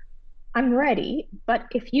takes? I'm ready. But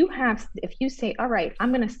if you say, all right,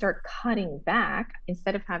 I'm going to start cutting back,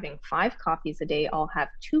 instead of having 5 coffees a day, I'll have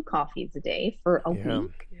 2 coffees a day for a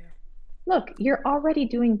week. Yeah. Look, you're already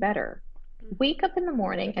doing better. Wake up in the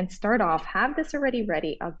morning and start off, have this already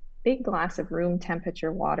ready, a big glass of room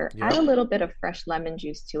temperature water, add a little bit of fresh lemon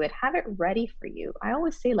juice to it, have it ready for you. I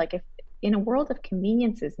always say, like, if in a world of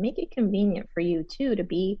conveniences, make it convenient for you too, to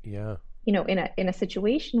be, in a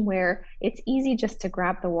situation where it's easy just to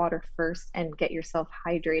grab the water first and get yourself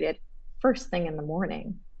hydrated first thing in the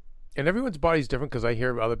morning. And everyone's body's different, because I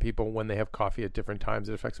hear other people, when they have coffee at different times,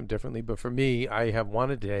 it affects them differently. But for me, I have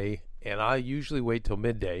one a day, and I usually wait till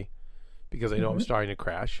midday, because I know I'm starting to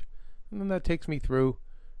crash, and then that takes me through,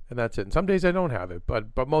 and that's it. And some days I don't have it,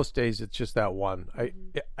 but most days it's just that one.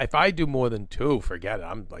 If I do more than 2, forget it.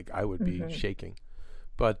 I'm like, I would be shaking.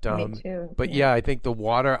 But me too. But yeah, I think the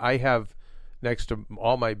water I have next to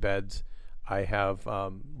all my beds, I have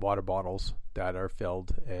water bottles that are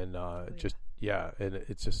filled, and and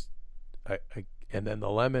it's just and then the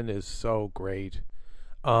lemon is so great.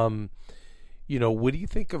 What do you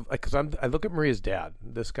think of? Because I look at Maria's dad.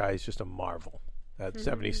 This guy is just a marvel. at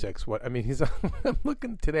 76. What I mean, he's I'm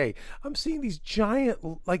looking today. I'm seeing these giant,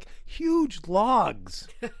 like huge logs.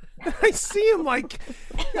 I see him like,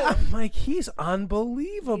 I'm like, he's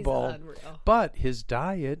unbelievable. He's unreal. But his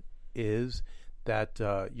diet is that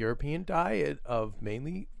European diet of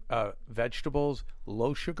mainly vegetables,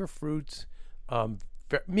 low sugar fruits,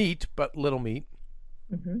 meat, but little meat.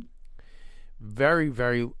 Very,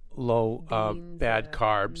 very low Beans, bad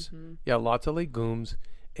carbs. Yeah, lots of legumes.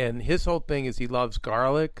 And his whole thing is he loves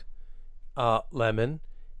garlic, lemon,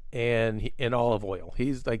 and olive oil.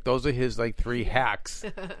 He's like, those are his like 3 hacks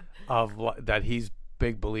of that he's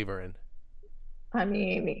big believer in. I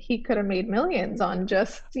mean, he could have made millions on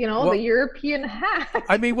just, Well, the European hack.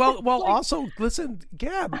 I mean, well, also listen,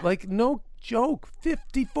 Gab, like no joke,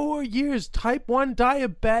 54 years, type 1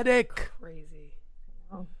 diabetic. Crazy.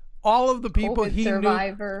 All of the people COVID he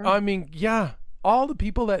survivor. knew. I mean, yeah, all the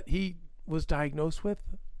people that he was diagnosed with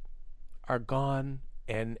are gone,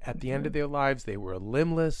 and at the end of their lives, they were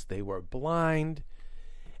limbless, they were blind,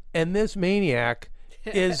 and this maniac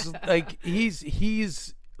is like he's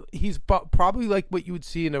probably like what you would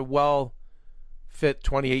see in a well-fit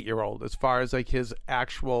 28-year-old as far as like his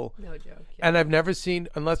actual. No joke. Yeah. And I've never seen,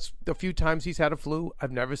 unless the few times he's had a flu,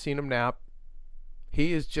 I've never seen him nap.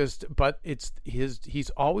 He is just, but it's he's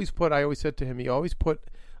always put, I always said to him, he always put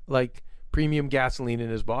like premium gasoline in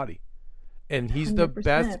his body. And he's the 100%.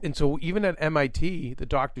 best. And so even at MIT, the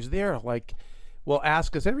doctors there like will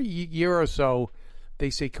ask us every year or so, they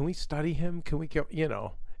say, can we study him? Can we get, and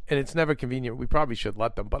it's never convenient. We probably should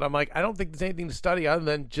let them. But I'm like, I don't think there's anything to study other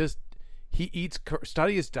than just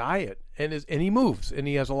study his diet and he moves and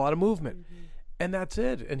he has a lot of movement. And that's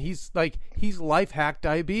it. And he's life hack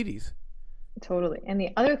diabetes. Totally. And the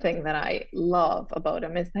other thing that I love about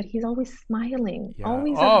him is that he's always smiling, Yeah.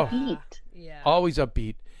 always Oh. upbeat. Yeah. Always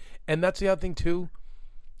upbeat. And that's the other thing too.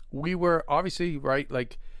 We were obviously, right,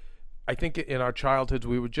 like I think in our childhoods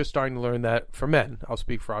we were just starting to learn that for men, I'll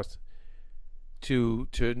speak for us, to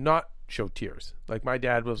not show tears. Like my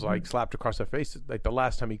dad was like slapped across the face like the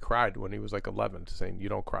last time he cried when he was like 11, saying you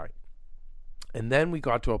don't cry. And then we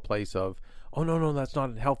got to a place of, oh no, that's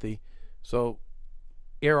not healthy. So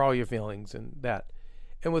air all your feelings and that.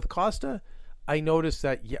 And with Costa, I noticed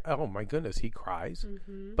that, oh my goodness, he cries.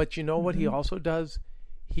 But you know what he also does?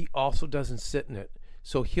 He also doesn't sit in it.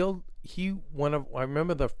 So I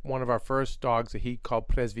remember one of our first dogs that he called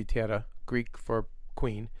Presbytera, Greek for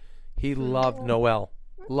queen. He loved Noelle,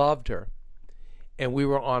 loved her. And we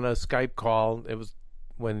were on a Skype call. It was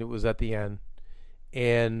when it was at the end.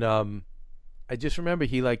 And I just remember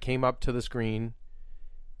he like came up to the screen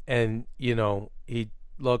and, he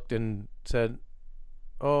looked and said,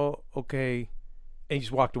 oh, okay. And he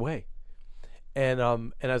just walked away.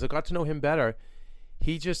 And as I got to know him better,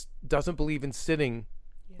 he just doesn't believe in sitting.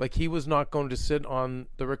 Yeah. Like he was not going to sit on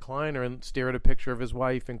the recliner and stare at a picture of his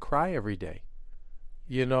wife and cry every day.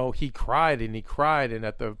 He cried and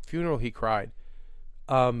at the funeral he cried.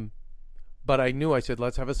 But I said,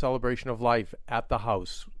 let's have a celebration of life at the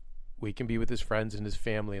house. We can be with his friends and his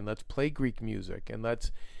family, and let's play Greek music, and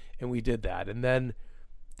we did that. And then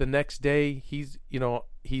the next day he's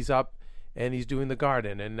up and he's doing the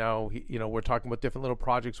garden, and now we're talking about different little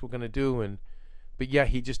projects we're going to do, but yeah,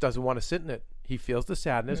 he just doesn't want to sit in it. He feels the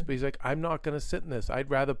sadness, but he's like, I'm not going to sit in this. I'm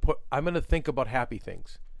going to think about happy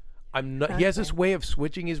things. He has this way of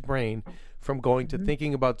switching his brain from going to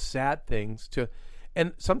thinking about sad things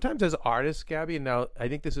and sometimes as artists, Gabby, and now I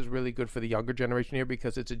think this is really good for the younger generation here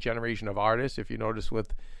because it's a generation of artists. If you notice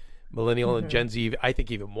with millennial and Gen Z, I think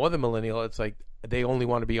even more than millennial, it's like they only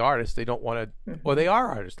want to be artists. They don't want to, or they are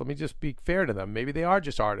artists. Let me just be fair to them. Maybe they are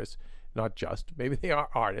just artists, maybe they are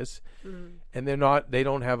artists and they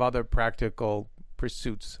don't have other practical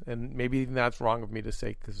pursuits. And maybe even that's wrong of me to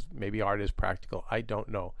say because maybe art is practical. I don't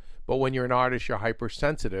know. But when you're an artist, you're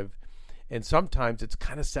hypersensitive. And sometimes it's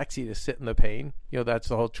kind of sexy to sit in the pain. That's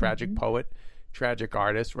the whole tragic poet, tragic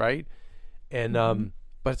artist, right? And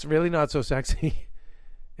but it's really not so sexy.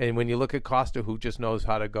 And when you look at Costa, who just knows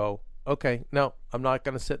how to go, okay, no, I'm not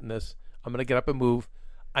going to sit in this. I'm going to get up and move.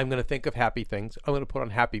 I'm going to think of happy things. I'm going to put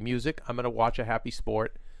on happy music. I'm going to watch a happy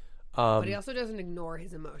sport. But he also doesn't ignore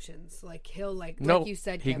his emotions. Like he'll like you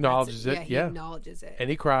said, he acknowledges it. He acknowledges it, and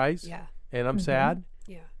he cries. Yeah, and I'm sad.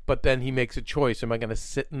 Yeah, but then he makes a choice. Am I going to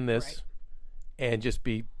sit in this and just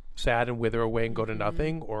be sad and wither away and go to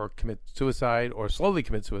nothing, or commit suicide, or slowly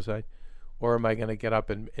commit suicide, or am I going to get up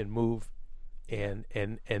and move, and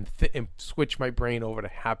switch my brain over to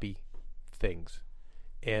happy things?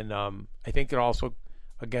 And I think it also,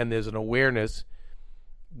 again, there's an awareness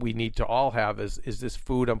we need to all have: is this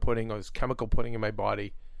food I'm putting, or this chemical putting in my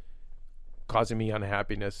body, causing me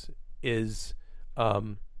unhappiness? Is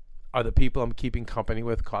Are the people I'm keeping company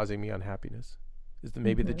with causing me unhappiness? Is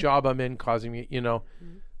maybe the job I'm in causing me,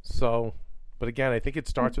 So, but again, I think it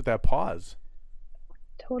starts with that pause.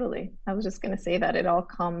 Totally. I was just going to say that it all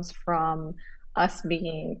comes from us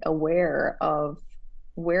being aware of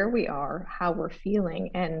where we are, how we're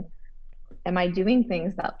feeling, and am I doing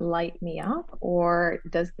things that light me up, or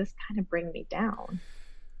does this kind of bring me down?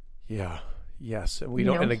 Yeah. Yes. And we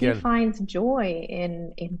don't, and he again, finds joy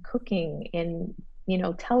in cooking, in,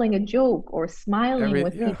 telling a joke or smiling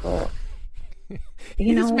with people.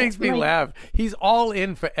 He just makes me laugh. He's all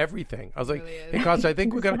in for everything. I was like, hey, Casa, I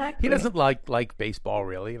think we're going to, he doesn't like baseball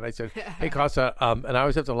really. And I said, hey, Casa, and I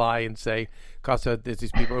always have to lie and say, Casa, there's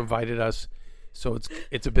these people who invited us. So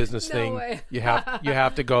it's a business thing. Way. You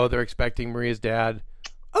have to go. They're expecting Maria's dad.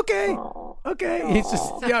 Okay. Okay. He's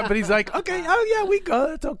just, but he's like, okay. Oh yeah, we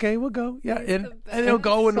go. It's okay. We'll go. Yeah. And he'll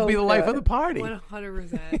go and it'll be the life of the party.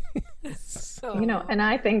 100%. And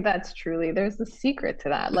I think that's truly, there's a secret to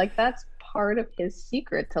that. Like that's part of his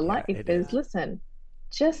secret to life is listen,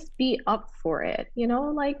 just be up for it.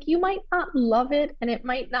 Like you might not love it and it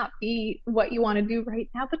might not be what you want to do right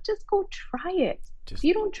now, but just go try it. If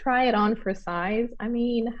you don't try it on for size, I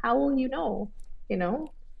mean, how will you know?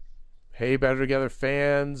 Hey, Better Together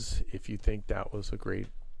fans, if you think that was a great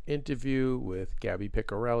interview with Gabby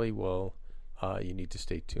Picarelli, well, you need to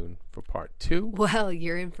stay tuned for part 2. Well,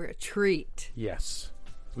 you're in for a treat. Yes.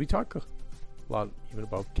 We talk a lot even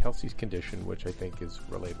about Kelsey's condition, which I think is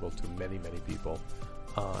relatable to many, many people,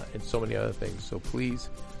 and so many other things. So please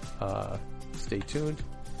stay tuned,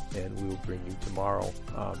 and we will bring you tomorrow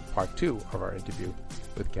part 2 of our interview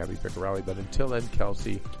with Gabby Picarelli. But until then,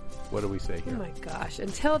 Kelsey, what do we say here? Oh my gosh.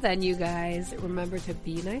 Until then, you guys, remember to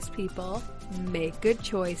be nice people, make good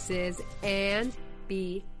choices, and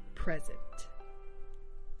be present.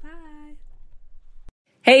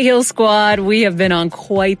 Hey, Heal Squad. We have been on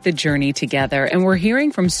quite the journey together, and we're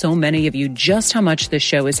hearing from so many of you just how much this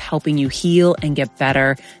show is helping you heal and get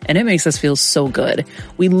better, and it makes us feel so good.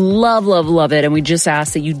 We love, love, love it, and we just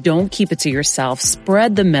ask that you don't keep it to yourself.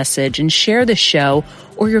 Spread the message and share the show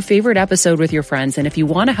or your favorite episode with your friends. And if you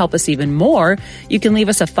want to help us even more, you can leave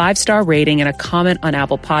us a 5-star rating and a comment on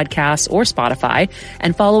Apple Podcasts or Spotify,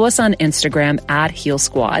 and follow us on Instagram at Heal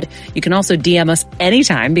Squad. You can also DM us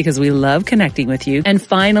anytime because we love connecting with you. And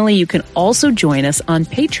finally, you can also join us on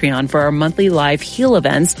Patreon for our monthly live heal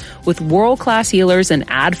events with world-class healers and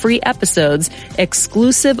ad-free episodes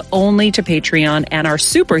exclusive only to Patreon and our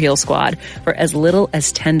Super Heal Squad for as little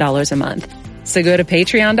as $10 a month. So go to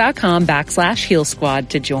patreon.com/Heal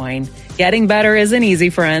Squad to join. Getting better isn't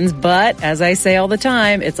easy, friends, but as I say all the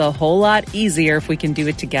time, it's a whole lot easier if we can do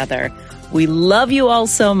it together. We love you all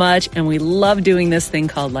so much, and we love doing this thing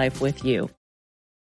called life with you.